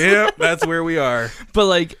Yep. Yep. That's where we are. But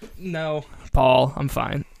like, no, Paul, I'm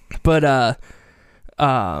fine. But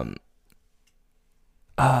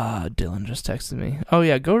Dylan just texted me. Oh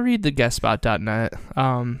yeah, go read the guestspot.net.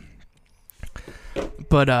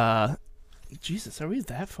 But Jesus, are we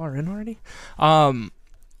that far in already?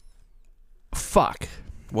 Fuck.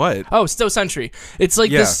 What? Oh, Stowe Century. It's like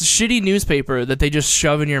Yeah. this shitty newspaper that they just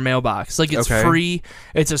shove in your mailbox. Like, it's Okay. free.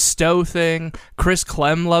 It's a Stowe thing. Chris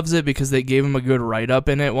Clem loves it because they gave him a good write-up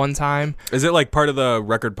in it one time. Is it like part of the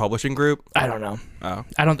record publishing group? I don't know. Oh.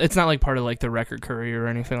 It's not like part of like the Record Courier or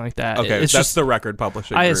anything like that. Okay. It's That's just the record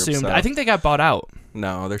publishing I group. assumed. so- I think they got bought out.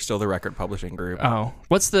 No, they're still the record publishing group. Oh,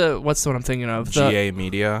 what's the one I'm thinking of? GA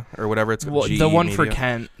Media or whatever it's called. The one for Media?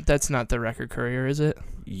 Kent. That's not the Record Courier, is it?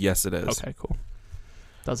 Yes, it is. Okay, cool.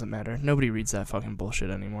 Doesn't matter. Nobody reads that fucking bullshit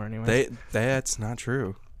anymore anyway. That's not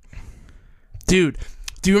true. Dude,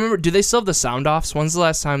 do you remember, do they still have the sound offs? When's the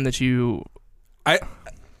last time that you... I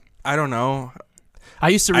don't know. I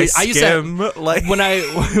used to read... I skim, like... when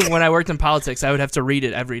I worked in politics, I would have to read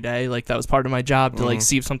it every day. Like, that was part of my job to, like,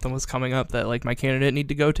 see if something was coming up that, like, my candidate needed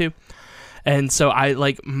to go to. And so I,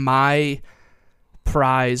 like, my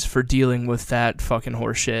prize for dealing with that fucking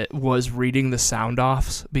horseshit was reading the sound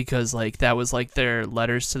offs, because, like, that was, like, their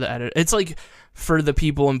letters to the editor. It's, like, for the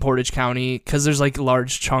people in Portage County, because there's, like,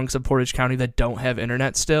 large chunks of Portage County that don't have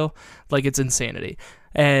internet still. Like, it's insanity.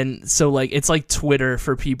 And so, like, it's like Twitter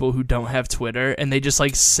for people who don't have Twitter, and they just,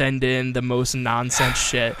 like, send in the most nonsense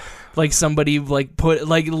shit. Like, somebody, like, put,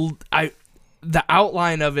 like, the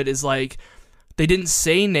outline of it is, like, they didn't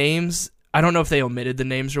say names. I don't know if they omitted the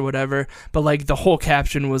names or whatever, but, like, the whole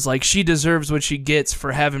caption was, like, she deserves what she gets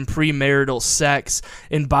for having premarital sex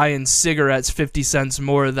and buying cigarettes 50 cents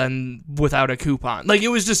more than without a coupon. Like, it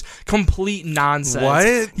was just complete nonsense.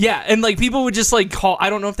 What? Yeah, and, like, people would just, like, call. I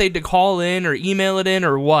don't know if they had to call in or email it in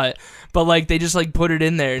or what, but, like, they just, like, put it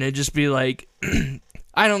in there, and it'd just be like,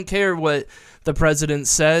 I don't care what the president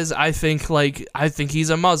says. I think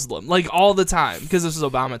he's a Muslim, like, all the time, because this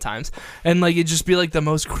was Obama times, and, like, it'd just be, like, the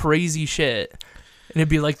most crazy shit, and it'd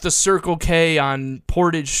be like, the Circle K on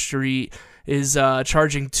Portage Street is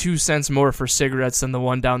charging 2 cents more for cigarettes than the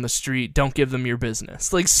one down the street. Don't give them your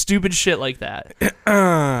business. Like, stupid shit like that.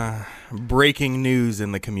 Breaking news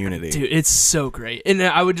in the community. Dude, it's so great. And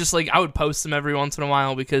I would just, like, I would post them every once in a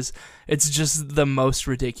while, because it's just the most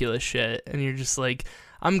ridiculous shit, and you're just like,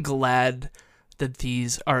 I'm glad that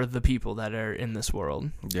these are the people that are in this world.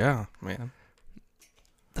 Yeah, man.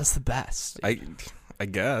 That's the best. I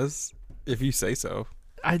guess, if you say so.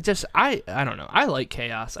 I don't know. I like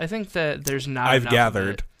chaos. I think that there's not I've enough of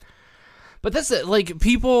gathered. it. But that's it. Like,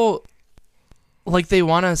 people, like, they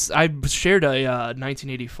want us. I shared a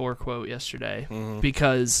 1984 quote yesterday,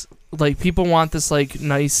 because, like, people want this, like,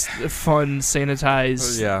 nice, fun,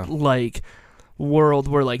 sanitized, like, world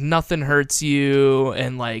where, like, nothing hurts you,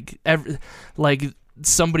 and, like,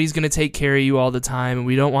 somebody's gonna take care of you all the time, and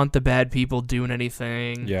we don't want the bad people doing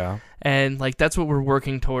anything. Yeah. And, like, that's what we're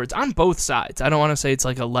working towards on both sides. I don't want to say it's,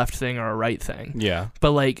 like, a left thing or a right thing. Yeah.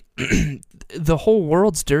 But, like, the whole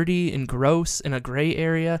world's dirty and gross in a gray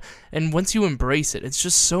area, and once you embrace it, it's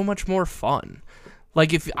just so much more fun.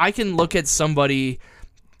 Like, if I can look at somebody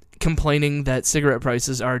complaining that cigarette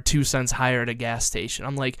prices are 2 cents higher at a gas station,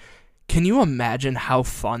 I'm like, can you imagine how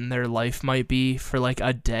fun their life might be for, like,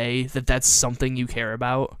 a day that's something you care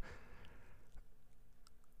about?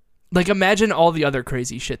 Like, imagine all the other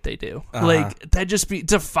crazy shit they do. Like, that just be,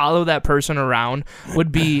 to follow that person around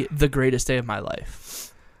would be the greatest day of my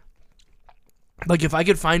life. Like, if I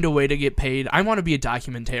could find a way to get paid, I want to be a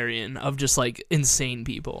documentarian of just, like, insane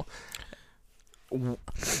people.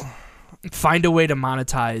 Find a way to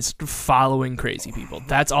monetize following crazy people.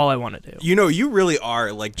 That's all I want to do. You know, you really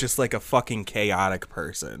are, like, just, like, a fucking chaotic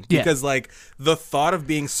person. Yeah. Because, like, the thought of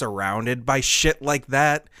being surrounded by shit like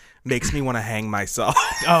that makes me want to hang myself.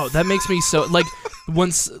 Oh, that makes me so, like,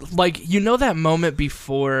 once, like, you know that moment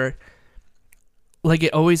before, like,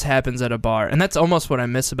 it always happens at a bar, and that's almost what I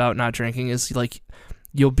miss about not drinking, is, like,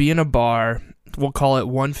 you'll be in a bar, we'll call it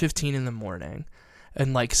 1:15 in the morning,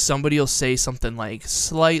 and, like, somebody will say something, like,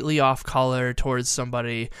 slightly off color towards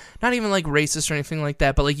somebody, not even, like, racist or anything like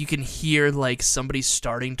that, but, like, you can hear, like, somebody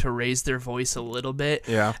starting to raise their voice a little bit,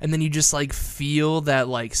 Yeah. and then you just, like, feel that,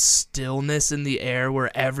 like, stillness in the air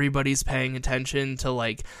where everybody's paying attention to,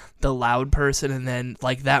 like, the loud person, and then,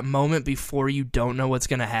 like, that moment before you don't know what's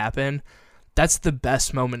gonna happen, that's the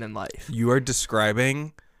best moment in life. You are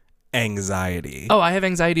describing anxiety. Oh, I have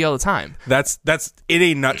anxiety all the time. That's in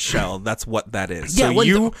a nutshell. That's what that is. Yeah, so when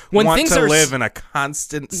you when want things to are live in a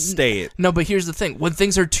constant state. No, but here's the thing. When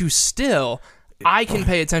things are too still, I can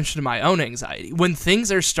pay attention to my own anxiety. When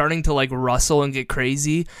things are starting to, like, rustle and get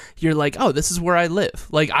crazy, you're like, oh, this is where I live.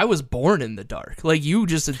 Like, I was born in the dark. Like, you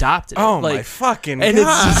just adopted it. Oh, like, my fucking and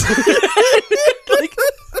God. it's just, like,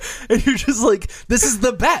 and you're just like, this is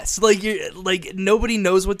the best. Like, you're like, nobody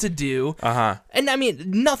knows what to do. And I mean,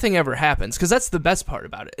 nothing ever happens, because that's the best part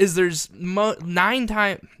about it. Is there's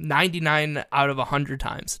 99 out of 100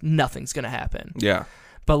 times nothing's gonna happen. Yeah.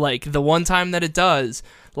 But, like, the one time that it does,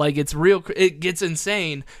 like, it's real, it gets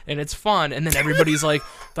insane, and it's fun, and then everybody's like,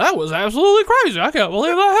 that was absolutely crazy, I can't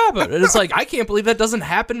believe that happened. And it's like, I can't believe that doesn't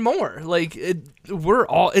happen more. Like,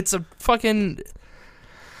 it's a fucking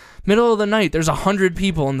middle of the night, there's 100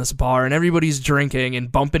 people in this bar, and everybody's drinking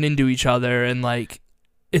and bumping into each other, and, like,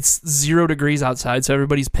 it's 0 degrees outside, so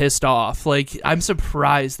everybody's pissed off. Like, I'm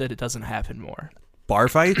surprised that it doesn't happen more. Bar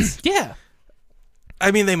fights? Yeah.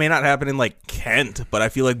 I mean, they may not happen in like Kent, but I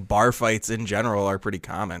feel like bar fights in general are pretty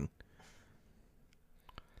common.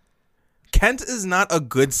 Kent is not a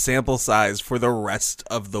good sample size for the rest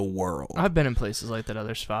of the world. I've been in places like that,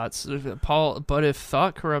 other spots. Paul, but if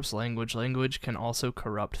thought corrupts language, language can also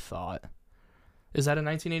corrupt thought. Is that a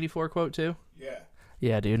 1984 quote too? Yeah.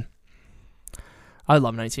 Yeah, dude. I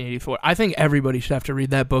love 1984. I think everybody should have to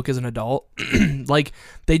read that book as an adult. Like,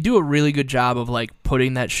 they do a really good job of, like,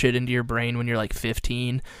 putting that shit into your brain when you're, like,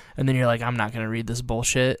 15, and then you're like, I'm not going to read this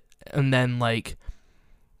bullshit. And then, like,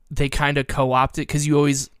 they kind of co-opt it, because you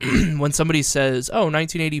always, when somebody says, oh,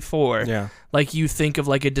 1984, Yeah. like, you think of,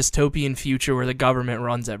 like, a dystopian future where the government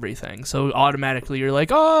runs everything. So automatically you're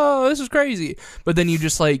like, oh, this is crazy. But then you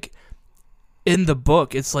just, like, in the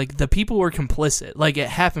book, it's like the people were complicit. Like, it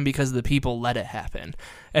happened because the people let it happen.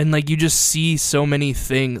 And, like, you just see so many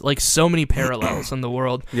things, like, so many parallels in the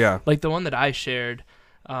world. Yeah. Like, the one that I shared,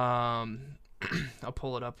 I'll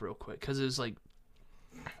pull it up real quick, because it was like,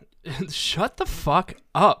 shut the fuck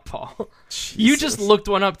up, Paul. You just looked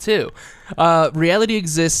one up, too. Reality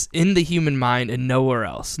exists in the human mind and nowhere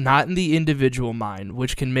else, not in the individual mind,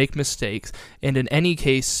 which can make mistakes, and in any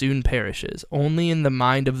case soon perishes, only in the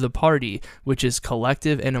mind of the party, which is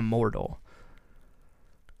collective and immortal.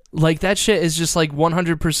 Like, that shit is just, like,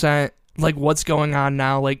 100%, like, what's going on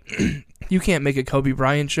now. Like, you can't make a Kobe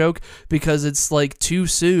Bryant joke because it's, like, too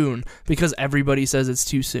soon, because everybody says it's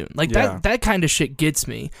too soon. Like, Yeah. that kind of shit gets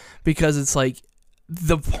me, because it's, like,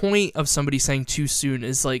 the point of somebody saying too soon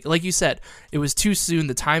is, like you said, it was too soon,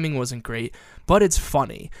 the timing wasn't great, but it's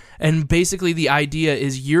funny. And basically the idea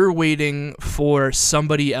is you're waiting for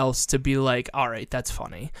somebody else to be like, all right, that's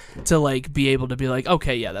funny, to, like, be able to be like,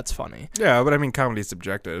 okay, yeah, that's funny. Yeah, but I mean, comedy's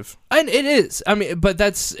subjective. And it is. I mean, but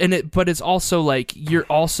but it's also like you're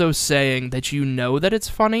also saying that you know that it's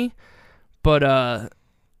funny, but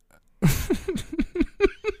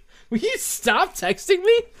will you stop texting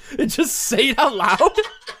me and just say it out loud?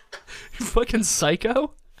 You fucking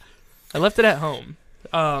psycho. I left it at home.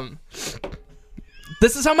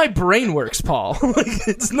 This is how my brain works, Paul. Like,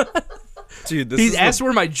 it's not. Dude, He asked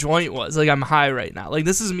where my joint was. Like, I'm high right now. Like,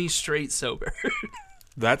 this is me straight sober.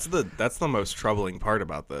 that's the most troubling part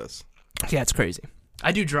about this. Yeah, it's crazy.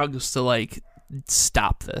 I do drugs to, like,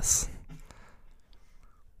 stop this.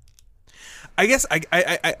 I guess I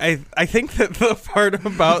think that the part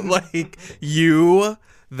about, like, you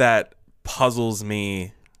that puzzles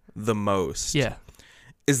me the most Yeah.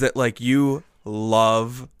 is that, like, you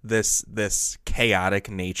love this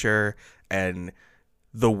chaotic nature and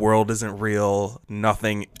the world isn't real,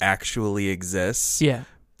 nothing actually exists. Yeah.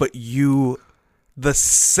 But the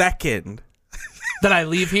second That I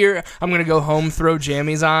leave here, I'm going to go home, throw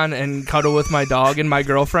jammies on, and cuddle with my dog and my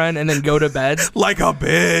girlfriend, and then go to bed. like a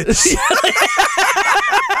bitch.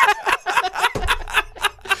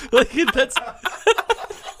 Like, that's...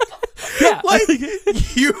 Yeah. Like,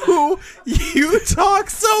 you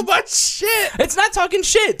talk so much shit. It's not talking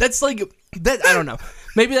shit. That's, like... that. I don't know.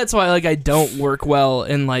 Maybe that's why, like, I don't work well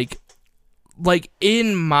in, like,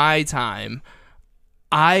 in my time,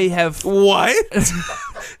 I have... What?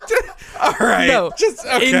 All right. No, just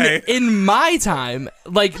okay. In my time,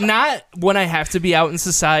 like, not when I have to be out in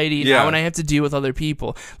society, Yeah. not when I have to deal with other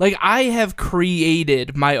people. Like, I have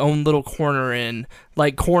created my own little corner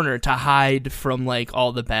to hide from, like,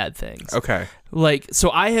 all the bad things. Okay. Like,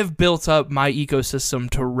 so I have built up my ecosystem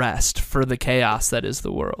to rest for the chaos that is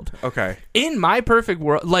the world. Okay. In my perfect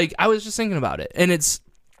world, like, I was just thinking about it, and it's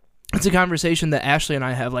a conversation that Ashley and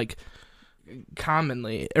I have, like,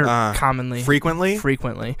 frequently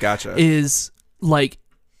Gotcha. is, like,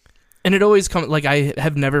 and it always comes, like, I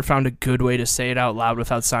have never found a good way to say it out loud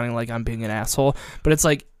without sounding like I'm being an asshole, but it's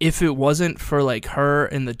like, if it wasn't for, like, her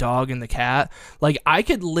and the dog and the cat, like, I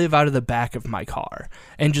could live out of the back of my car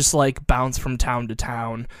and just, like, bounce from town to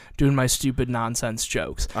town doing my stupid nonsense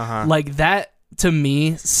jokes. Like, that to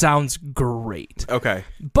me sounds great. Okay.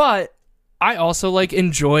 But I also, like,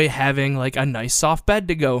 enjoy having, like, a nice soft bed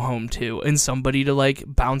to go home to and somebody to, like,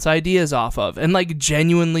 bounce ideas off of and, like,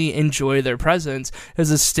 genuinely enjoy their presence as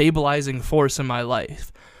a stabilizing force in my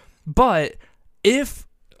life. But if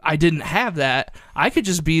I didn't have that, I could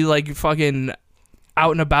just be, like, fucking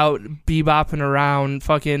out and about, bebopping around,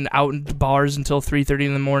 fucking out in bars until 3:30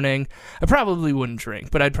 in the morning. I probably wouldn't drink,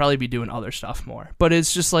 but I'd probably be doing other stuff more. But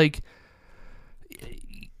it's just, like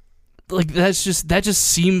that just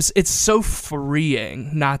seems, it's so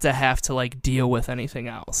freeing not to have to, like, deal with anything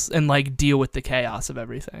else and, like, deal with the chaos of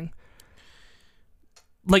everything.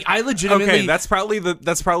 Like, I legitimately... Okay, that's probably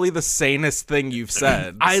the sanest thing you've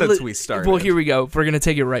said since we started. Well, here we go. We're gonna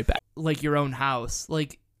take it right back. Like, your own house.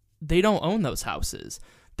 Like, they don't own those houses.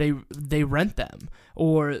 they rent them,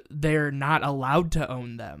 or they're not allowed to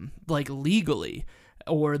own them, like, legally,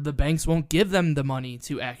 or the banks won't give them the money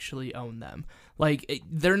to actually own them. Like,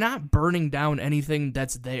 they're not burning down anything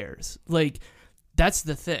that's theirs. Like, that's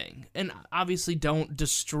the thing. And obviously don't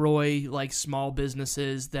destroy, like, small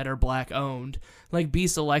businesses that are black owned. Like, be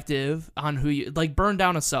selective on who you, like, burn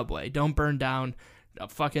down a Subway. Don't burn down a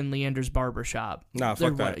fucking Leander's Barbershop. No,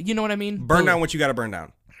 fuck that. You know what I mean? Burn down what you got to burn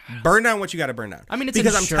down. Burn down what you got to burn down. I mean, it's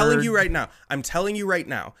because insured. I'm telling you right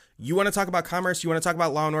now, you want to talk about commerce, you want to talk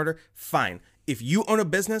about law and order, fine. If you own a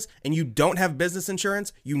business and you don't have business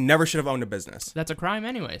insurance, you never should have owned a business. That's a crime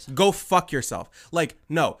anyways. Go fuck yourself. Like,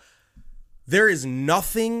 no. There is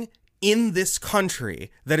nothing in this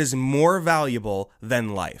country that is more valuable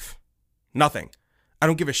than life. Nothing. I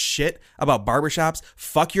don't give a shit about barbershops.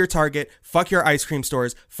 Fuck your Target. Fuck your ice cream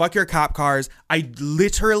stores. Fuck your cop cars. I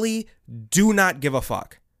literally do not give a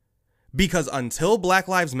fuck. Because until Black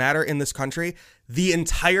Lives Matter in this country, the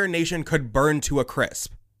entire nation could burn to a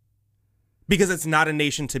crisp. Because it's not a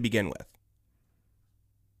nation to begin with.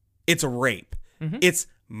 It's rape. Mm-hmm. It's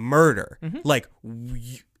murder. Mm-hmm. Like,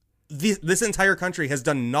 this entire country has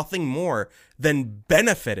done nothing more than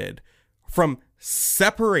benefited from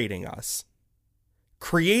separating us,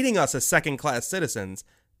 creating us as second-class citizens,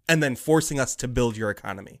 and then forcing us to build your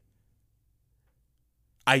economy.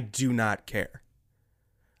 I do not care.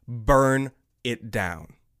 Burn it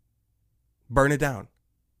down. Burn it down.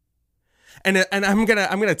 And I'm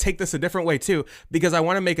gonna take this a different way too, because I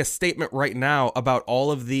want to make a statement right now about all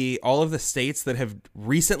of the states that have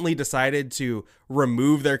recently decided to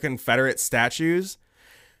remove their Confederate statues.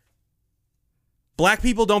 Black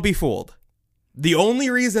people, don't be fooled. The only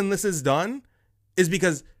reason this is done is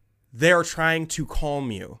because they are trying to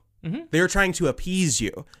calm you. Mm-hmm. They are trying to appease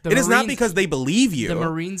you. It is not because they believe you. The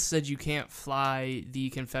Marines said you can't fly the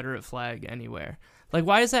Confederate flag anywhere. Like,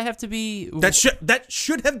 why does that have to be? That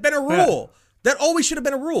should have been a rule. Yeah. That always should have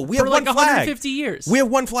been a rule. We have like one flag. 150 years. We have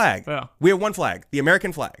one flag. Yeah. We have one flag, the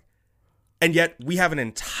American flag. And yet we have an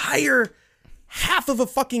entire half of a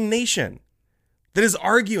fucking nation that is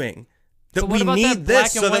arguing that we need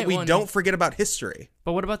this so that we don't forget about history.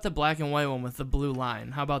 But what about the black and white one with the blue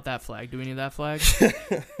line? How about that flag? Do we need that flag?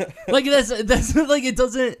 Like, that's like, it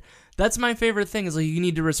doesn't. That's my favorite thing, is like, you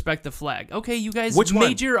need to respect the flag. Okay, you guys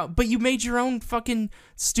made your own fucking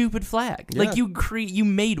stupid flag. Yeah. Like, you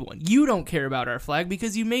made one. You don't care about our flag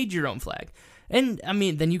because you made your own flag. And I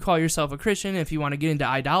mean, then you call yourself a Christian if you want to get into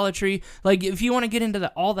idolatry. Like, if you want to get into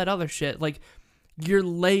all that other shit, like, your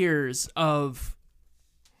layers of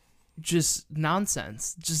just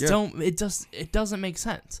nonsense it doesn't make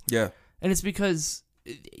sense. Yeah. And it's because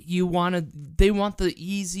they want the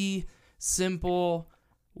easy, simple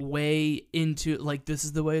way into, like, this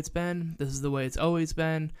is the way it's been, this is the way it's always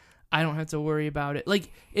been, I don't have to worry about it. Like,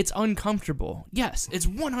 it's uncomfortable. Yes, it's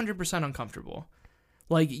 100% uncomfortable.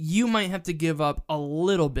 Like, you might have to give up a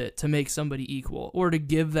little bit to make somebody equal, or to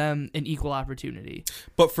give them an equal opportunity.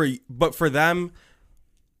 But for them,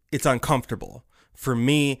 it's uncomfortable. For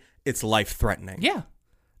me, it's life-threatening. Yeah.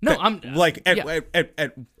 No,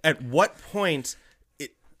 at what point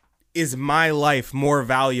is my life more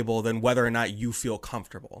valuable than whether or not you feel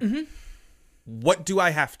comfortable? Mm-hmm. What do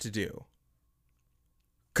I have to do?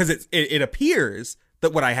 Because it appears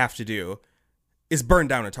that what I have to do is burn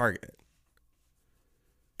down a Target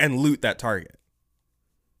and loot that Target.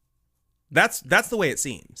 That's the way it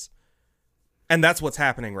seems. And that's what's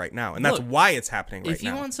happening right now. And that's why it's happening right now. If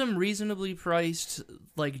you want some reasonably priced,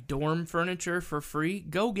 like, dorm furniture for free,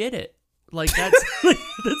 go get it. Like,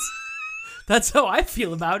 that's how I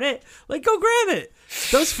feel about it. Like, go grab it.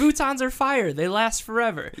 Those futons are fire. They last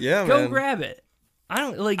forever. Yeah, go grab it. I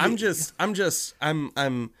don't like. I'm.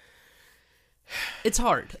 It's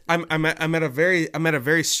hard. I'm at a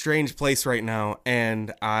very strange place right now,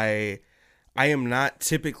 and I am not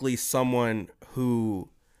typically someone who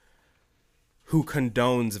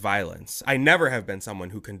condones violence. I never have been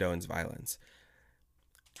someone who condones violence.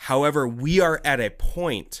 However, we are at a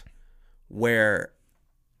point where,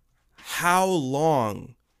 how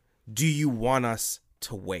long do you want us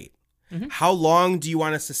to wait? Mm-hmm. How long do you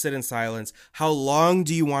want us to sit in silence? How long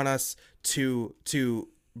do you want us to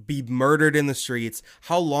be murdered in the streets?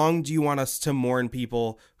 How long do you want us to mourn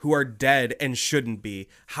people who are dead and shouldn't be?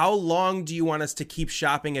 How long do you want us to keep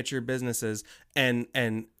shopping at your businesses and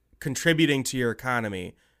contributing to your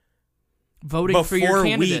economy, voting for your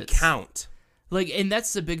candidates before we count? Like, and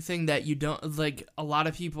that's the big thing that you don't, like, a lot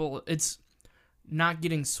of people, it's not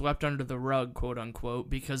getting swept under the rug, quote unquote,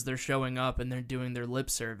 because they're showing up and they're doing their lip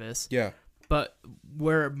service. Yeah. But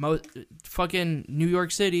where fucking New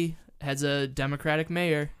York City has a Democratic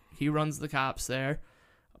mayor, he runs the cops there.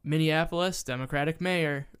 Minneapolis, Democratic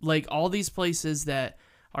mayor, like all these places that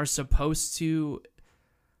are supposed to,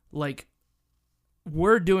 like,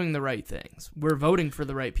 we're doing the right things. We're voting for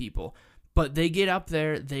the right people. But they get up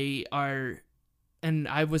there, they are, and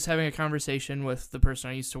I was having a conversation with the person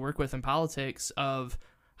I used to work with in politics of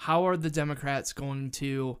how are the Democrats going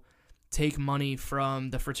to take money from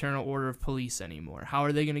the Fraternal Order of Police anymore? How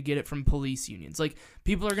are they going to get it from police unions? Like,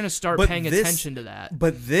 people are going to start paying attention to that.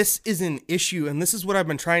 But this is an issue, and this is what I've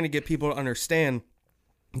been trying to get people to understand.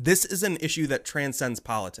 This is an issue that transcends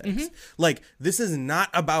politics. Like, this is not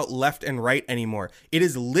about left and right anymore. It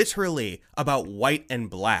is literally about white and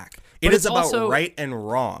black. It is about right and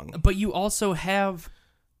wrong. But you also have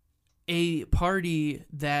a party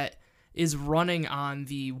that is running on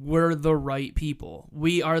the we're the right people.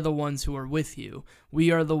 We are the ones who are with you.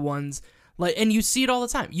 We are the ones, like, and you see it all the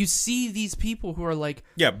time. You see these people who are like,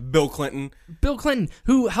 yeah, Bill Clinton,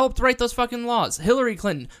 who helped write those fucking laws. Hillary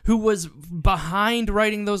Clinton, who was behind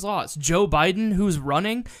writing those laws. Joe Biden, who's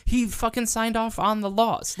running, he fucking signed off on the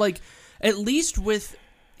laws. Like, at least with,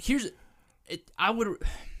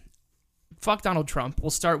 fuck Donald Trump. We'll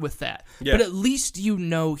start with that. Yeah. But at least you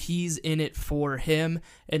know he's in it for him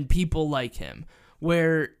and people like him.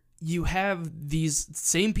 Where you have these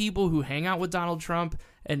same people who hang out with Donald Trump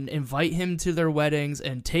and invite him to their weddings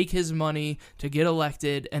and take his money to get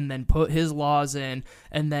elected and then put his laws in.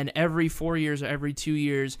 And then every 4 years or every 2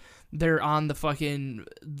 years, they're on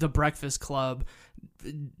the Breakfast Club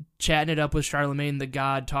chatting it up with Charlemagne the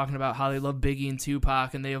God, talking about how they love Biggie and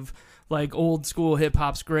Tupac and they have, like, old school hip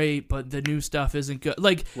hop's great, but the new stuff isn't good.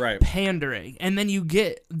 Like, right. Pandering. And then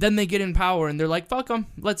they get in power and they're like, fuck them.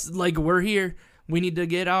 We're here. We need to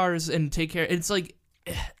get ours and take care. It's like,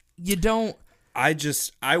 you don't.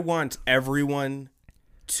 I want everyone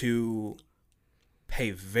to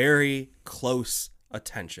pay very close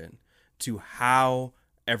attention to how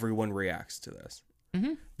everyone reacts to this.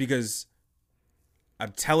 Mm-hmm. Because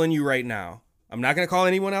I'm telling you right now, I'm not going to call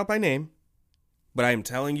anyone out by name. But I'm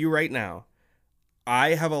telling you right now,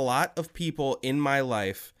 I have a lot of people in my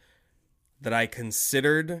life that I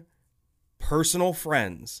considered personal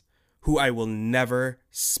friends who I will never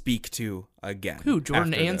speak to again. Who,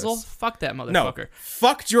 Jordan after Ansel? this. Fuck that motherfucker. No,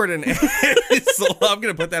 fuck Jordan Ansel. I'm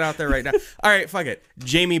going to put that out there right now. All right, fuck it.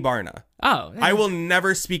 Jamie Barna. Oh. I will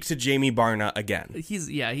never speak to Jamie Barna again. He's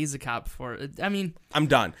a cop for it. I mean, I'm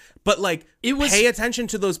done. But, like, pay attention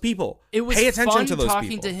to those people. It was pay attention fun to those talking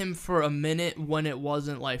people. to him for a minute when it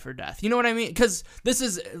wasn't life or death. You know what I mean? Because this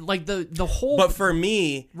is, like, the whole... But for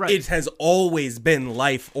me, right. It has always been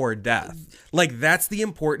life or death. Like, that's the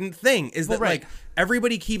important thing, is that, right. like,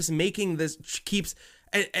 everybody keeps making this,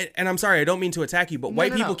 and I'm sorry, I don't mean to attack you, but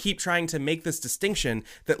white people keep trying to make this distinction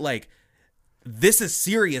that, like, this is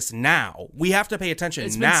serious now. We have to pay attention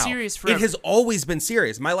It's now. been serious forever. It has always been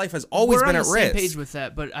serious. My life has always been at risk. We're on the same page with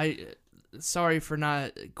that, but sorry for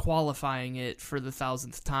not qualifying it for the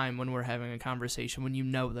 1000th time when we're having a conversation when you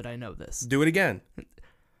know that I know this. Do it again.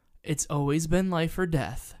 It's always been life or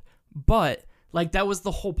death. But, like, that was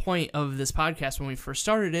the whole point of this podcast when we first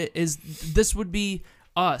started it, is this would be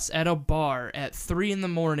us at a bar at 3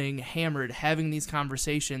 a.m, hammered, having these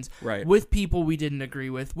conversations right. with people we didn't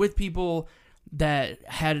agree with people that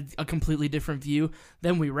had a completely different view.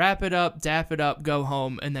 Then we wrap it up, dap it up, go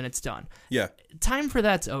home, and then it's done. Yeah. Time for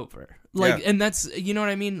that's over. Like, and that's, you know what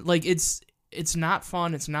I mean? Like, it's not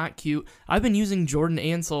fun. It's not cute. I've been using Jordan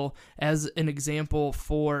Ansel as an example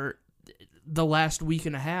for the last week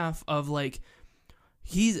and a half of, like,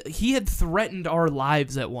 he had threatened our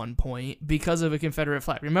lives at one point because of a Confederate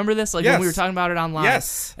flag. Remember this? Like, yes. when we were talking about it online?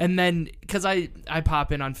 Yes. And then, because I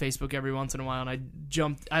pop in on Facebook every once in a while, and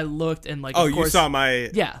I looked, and, like, oh, of course, you saw my...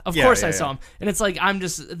 Yeah, of course I saw him. And it's like,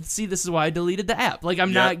 this is why I deleted the app. Like,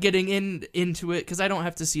 I'm not getting into it, because I don't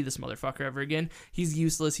have to see this motherfucker ever again. He's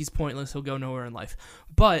useless, he's pointless, he'll go nowhere in life.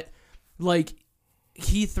 But, like,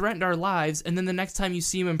 he threatened our lives, and then the next time you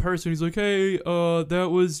see him in person, he's like, hey, that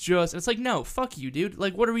was just... It's like, no, fuck you, dude.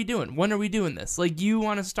 Like, what are we doing? When are we doing this? Like, you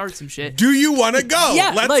want to start some shit. Do you want to go?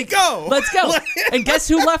 Yeah, let's go. Let's go. And guess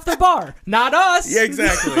who left the bar? Not us. Yeah,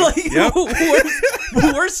 exactly. Like, yep.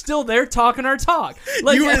 we're still there talking our talk.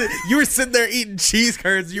 Like, you were sitting there eating cheese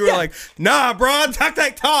curds. You were like, nah, bro, talk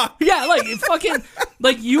that talk. Yeah, like, fucking,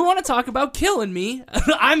 like, you want to talk about killing me?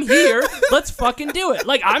 I'm here. Let's fucking do it.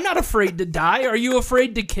 Like, I'm not afraid to die. Are you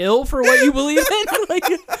afraid to kill for what you believe in? Like,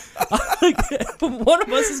 one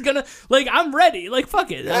of us is gonna, like, I'm ready. Like,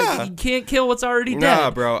 fuck it. Yeah. You can't kill what's already dead.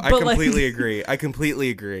 Nah, bro, I completely agree. I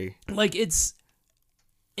completely agree. Like, it's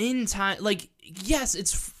in time. Like, yes,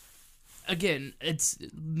 it's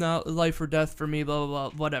not life or death for me, blah, blah,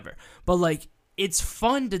 blah, whatever. But, like, it's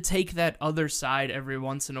fun to take that other side every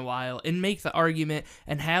once in a while and make the argument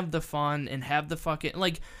and have the fun and have the fucking,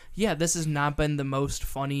 like, yeah, this has not been the most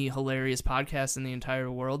funny, hilarious podcast in the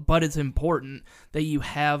entire world, but it's important that you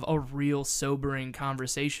have a real sobering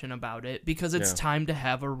conversation about it, because it's time to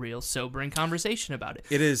have a real sobering conversation about it.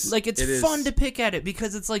 It is. Like, it's fun to pick at it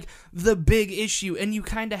because it's, like, the big issue, and you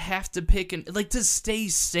kind of have to pick, and, like, to stay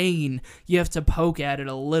sane, you have to poke at it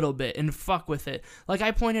a little bit and fuck with it. Like,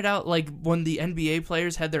 I pointed out, like, when the NBA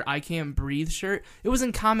players had their I Can't Breathe shirt, it was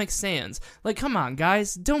in Comic Sans. Like, come on,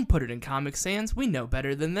 guys, don't put it in Comic Sans. We know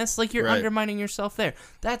better than this. Like, you're undermining yourself there.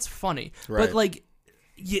 That's funny. Right. But, like,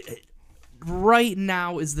 right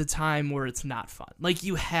now is the time where it's not fun. Like,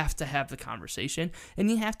 you have to have the conversation, and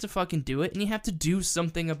you have to fucking do it, and you have to do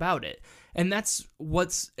something about it. And that's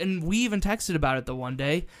and we even texted about it the one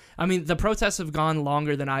day. I mean, the protests have gone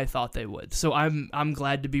longer than I thought they would, so I'm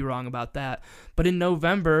glad to be wrong about that. But in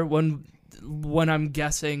November, when I'm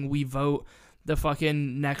guessing we vote the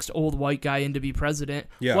fucking next old white guy in to be president,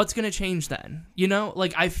 what's going to change then? You know,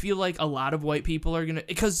 like, I feel like a lot of white people are going to,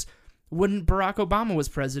 because when Barack Obama was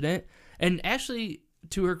president, and actually,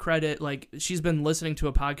 to her credit, like, she's been listening to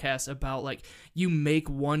a podcast about, like, you make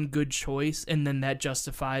one good choice and then that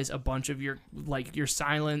justifies a bunch of your, like, your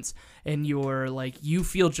silence, and your, like, you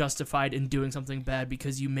feel justified in doing something bad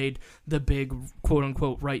because you made the big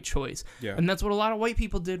quote-unquote right choice. Yeah. And that's what a lot of white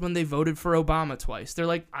people did when they voted for Obama twice. They're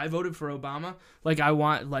like, I voted for Obama. Like, I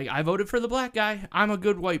voted for the black guy. I'm a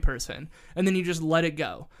good white person. And then you just let it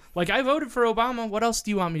go. Like, I voted for Obama. What else do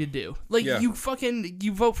you want me to do? Like, you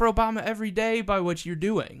vote for Obama every day by what you're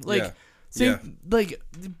doing. Like, like,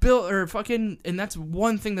 Bill, or fucking, and that's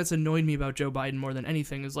one thing that's annoyed me about Joe Biden more than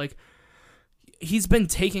anything, is, like, he's been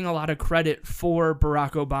taking a lot of credit for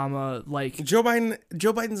Barack Obama. Like, Joe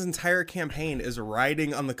Biden's entire campaign is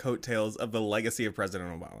riding on the coattails of the legacy of President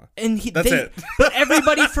Obama. And that's it. But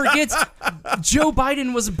everybody forgets Joe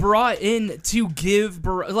Biden was brought in to give,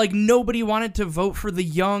 like, nobody wanted to vote for the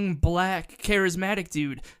young, black, charismatic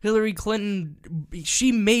dude. Hillary Clinton,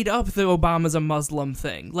 she made up the Obama's a Muslim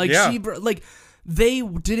thing. Like, they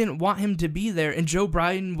didn't want him to be there, and Joe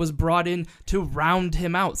Biden was brought in to round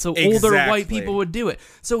him out so older white people would do it.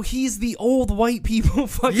 So he's the old white people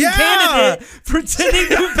fucking candidate pretending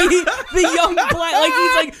to be the young black. Like,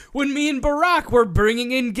 he's like, when me and Barack were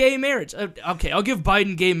bringing in gay marriage. Okay, I'll give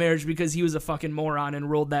Biden gay marriage because he was a fucking moron and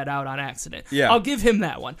rolled that out on accident. Yeah. I'll give him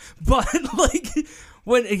that one. But, like,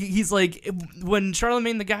 when he's like, when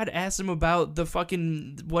Charlemagne the God asked him about the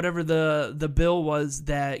fucking, whatever the bill was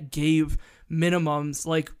that gave minimums,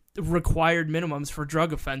 like required minimums for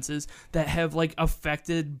drug offenses that have, like,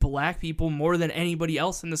 affected black people more than anybody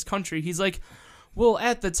else in this country, he's like, well,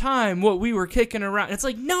 at the time, what we were kicking around, it's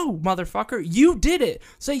like, no, motherfucker, you did it.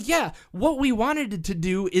 So, yeah, what we wanted to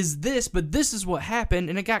do is this, but this is what happened,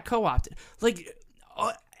 and it got co-opted. Like,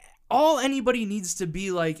 all anybody needs to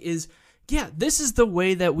be like is, yeah, this is the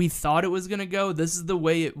way that we thought it was going to go. This is the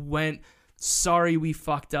way it went. Sorry, we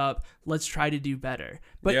fucked up. Let's try to do better.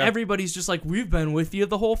 But everybody's just like, we've been with you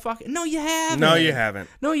the whole fucking... No, you haven't. No, you haven't.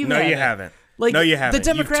 No, you haven't. Like, no, you haven't. The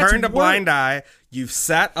Democrats You've turned a blind eye. You've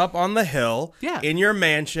sat up on the hill in your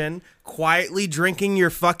mansion, quietly drinking your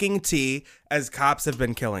fucking tea as cops have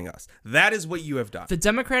been killing us. That is what you have done. The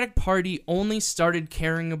Democratic Party only started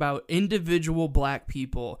caring about individual black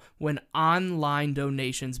people when online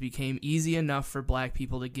donations became easy enough for black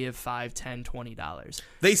people to give $5, $10, $20.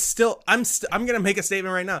 They still... I'm going to make a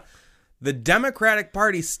statement right now. The Democratic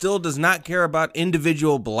Party still does not care about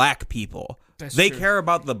individual black people. They care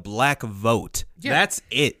about the black vote. Yeah. That's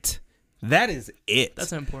it. That is it.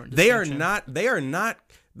 That's an important distinction.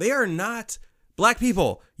 They are not black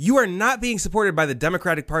people. You are not being supported by the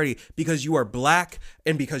Democratic Party because you are black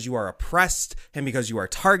and because you are oppressed and because you are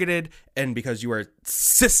targeted and because you are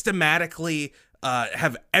systematically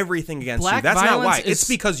have everything against you. That's not why. It's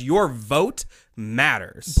because your vote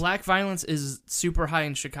matters. Black violence is super high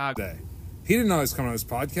in Chicago. He didn't know I was coming on his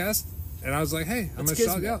podcast, and I was like, hey, I'm going to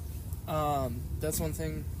shout you out. That's one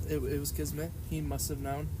thing. It was Kismet. He must have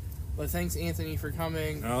known. But thanks, Anthony, for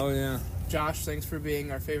coming. Oh, yeah. Josh, thanks for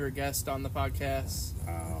being our favorite guest on the podcast.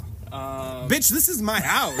 Bitch, this is my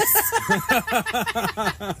house.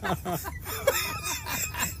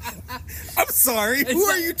 I'm sorry. Who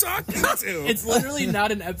are you talking to? It's literally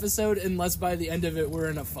not an episode unless by the end of it we're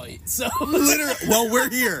in a fight. So literally, well, we're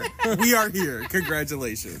here. We are here.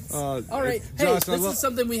 Congratulations. All right. Hey, Josh, this is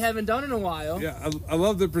something we haven't done in a while. Yeah, I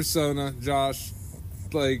love the persona, Josh.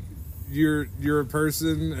 Like, you're a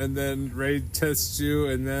person, and then Ray tests you,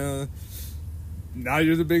 and then now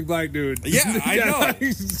you're the big black dude. Yeah, I know.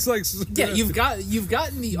 It's like, Yeah, you've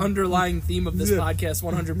gotten the underlying theme of this podcast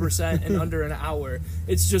 100% in under an hour.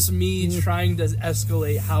 It's just me trying to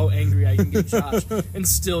escalate how angry I can get Josh and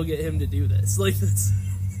still get him to do this. Like that's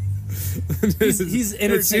he's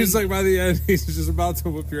entertained. It seems like by the end he's just about to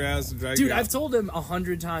whip your ass and drag Dude, you out. I've told him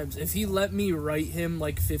 100 times, if he let me write him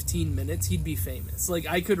like 15 minutes, he'd be famous. Like,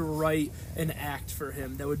 I could write an act for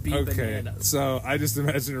him that would be Okay, bananas. so I just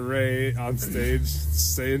imagine Ray on stage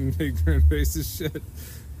saying ignorant racist shit.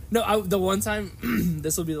 No, the one time,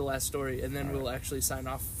 this will be the last story, and then we'll actually sign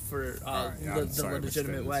off for right, yeah, the I'm sorry,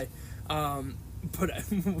 legitimate Mr. way. But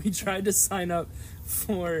we tried to sign up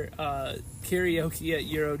for karaoke at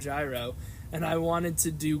Eurogyro, and I wanted to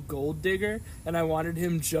do Gold Digger, and I wanted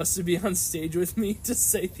him just to be on stage with me to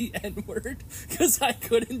say the N-word, because I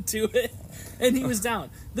couldn't do it, and he was down.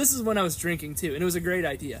 This is when I was drinking, too, and it was a great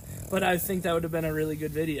idea, but I think that would have been a really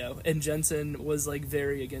good video, and Jensen was, like,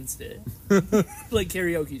 very against it. Like,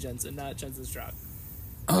 karaoke Jensen, not Jensen Strock.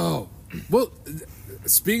 Oh, well,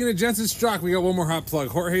 speaking of Jensen Strock, we got one more hot plug.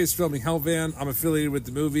 Jorge is filming Hellvan. I'm affiliated with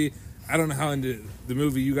the movie. I don't know how into the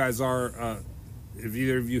movie you guys are, if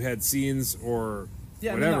either of you had scenes or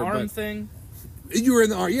Yeah, whatever. I mean, the arm but thing. you were in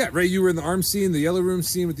the arm, yeah, Ray, you were in the arm scene, the yellow room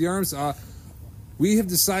scene with the arms. We have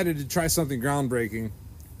decided to try something groundbreaking,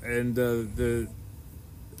 and the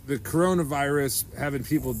coronavirus, having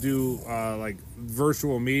people do like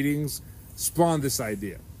virtual meetings, spawned this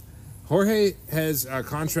idea. Jorge has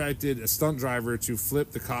contracted a stunt driver to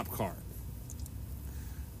flip the cop car.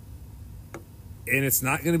 And it's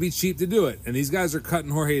not going to be cheap to do it. And these guys are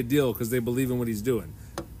cutting Jorge a deal because they believe in what he's doing.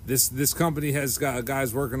 This company has got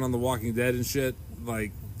guys working on The Walking Dead and shit,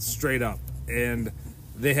 like straight up. And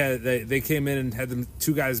they came in and had them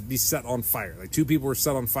two guys be set on fire. Like 2 people were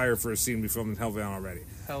set on fire for a scene we filmed in Hellvan already.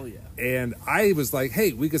 Hell yeah. And I was like,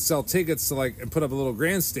 hey, we could sell tickets to like and put up a little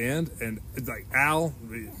grandstand, and like Al,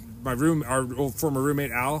 our old former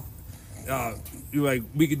roommate Al, like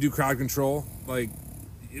we could do crowd control, like,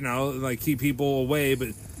 you know, like keep people away, but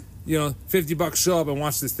you know, $50 show up and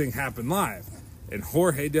watch this thing happen live. And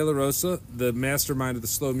Jorge De La Rosa, the mastermind of the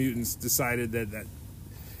Slow Mutants, decided that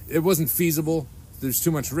it wasn't feasible. There's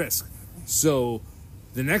too much risk. So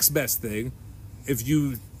the next best thing, if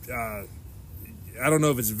you, I don't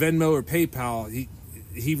know if it's Venmo or PayPal,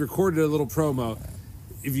 he recorded a little promo.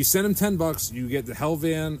 If you send him $10, you get the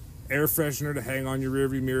Hellvan air freshener to hang on your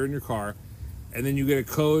rearview mirror in your car, and then you get a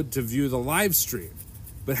code to view the live stream.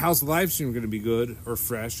 But how's the live stream going to be good or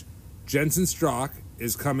fresh? Jensen Strock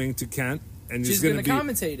is coming to Kent, and She's going to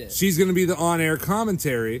commentate it. She's going to be the on-air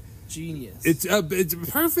commentary. Genius. It's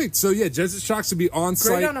perfect. So yeah, Jensen Strock's to be on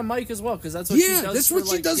site. Great on a mic as well, because that's what she does. That's what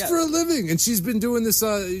she does for a living, and she's been doing this.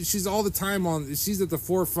 She's all the time on. She's at the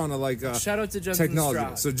forefront of like shout out to Jensen technology.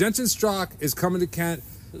 Strock. So Jensen Strock is coming to Kent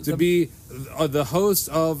to be the host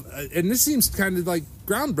of, and this seems kind of like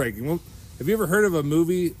groundbreaking. Well, have you ever heard of a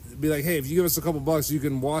movie? Be like, hey, if you give us a couple bucks, you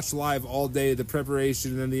can watch live all day the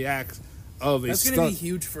preparation and then the act of that's a stunt. That's going to be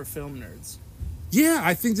huge for film nerds. Yeah,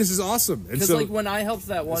 I think this is awesome. Because so, like when I helped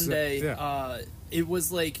that one day, yeah. It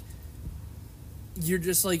was like you're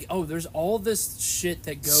just like, oh, there's all this shit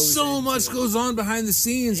that goes. So much goes on behind the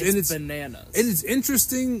scenes, and it's bananas, and it's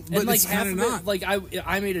interesting, but and like it's half kind of of not. it, like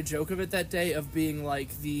I made a joke of it that day of being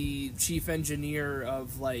like the chief engineer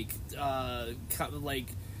of like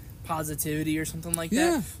positivity or something like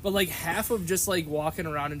Yeah. that. But like half of just like walking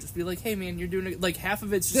around and just be like, hey man, you're doing it. Like half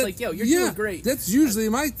of it's just like, yo, you're doing great. That's usually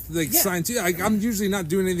my Yeah. sign too. I'm usually not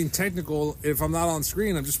doing anything technical if I'm not on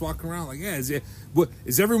screen. I'm just walking around like, yeah,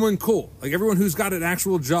 is everyone cool? Like everyone who's got an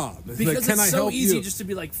actual job. Because like, can it's I so help easy you? just to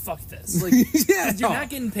be like, fuck this. Like Yeah, you're no. not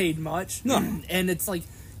getting paid much. No. And it's like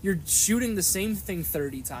you're shooting the same thing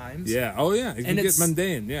 30 times. Yeah. Oh yeah. It can get it's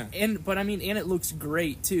mundane. Yeah. But I mean, and it looks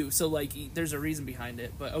great too. So like, there's a reason behind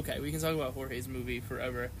it. But okay, we can talk about Jorge's movie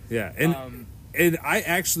forever. Yeah. And I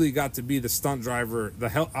actually got to be the stunt driver.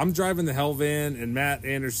 I'm driving the Hellvan, and Matt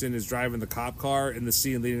Anderson is driving the cop car in the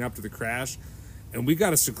scene leading up to the crash. And we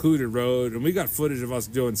got a secluded road, and we got footage of us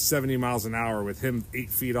doing 70 miles an hour with him 8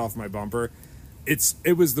 feet off my bumper.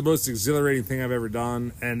 It was the most exhilarating thing I've ever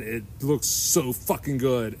done, and it looks so fucking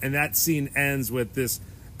good. And that scene ends with this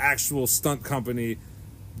actual stunt company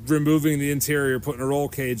removing the interior, putting a roll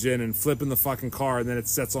cage in, and flipping the fucking car, and then it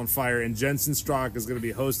sets on fire. And Jensen Strock is going to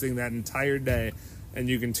be hosting that entire day, and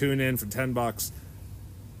you can tune in for $10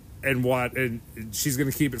 and she's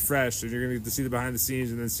going to keep it fresh, and you're going to get to see the behind the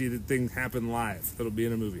scenes and then see the thing happen live. It'll be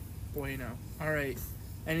in a movie. Bueno. All right.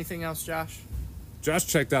 Anything else, Josh? Josh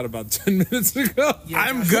checked out about 10 minutes ago.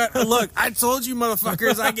 I'm good. Look, I told you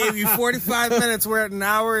motherfuckers I gave you 45 minutes. We're at an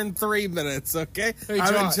hour and 3 minutes, okay? Hey,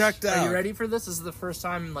 I've been Josh, checked out. Are you ready for this? This is the first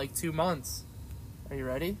time in like 2 months. Are you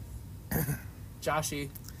ready? Joshy,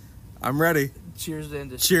 I'm ready. cheers to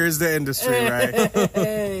industry. Cheers to industry, right?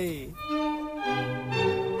 Hey.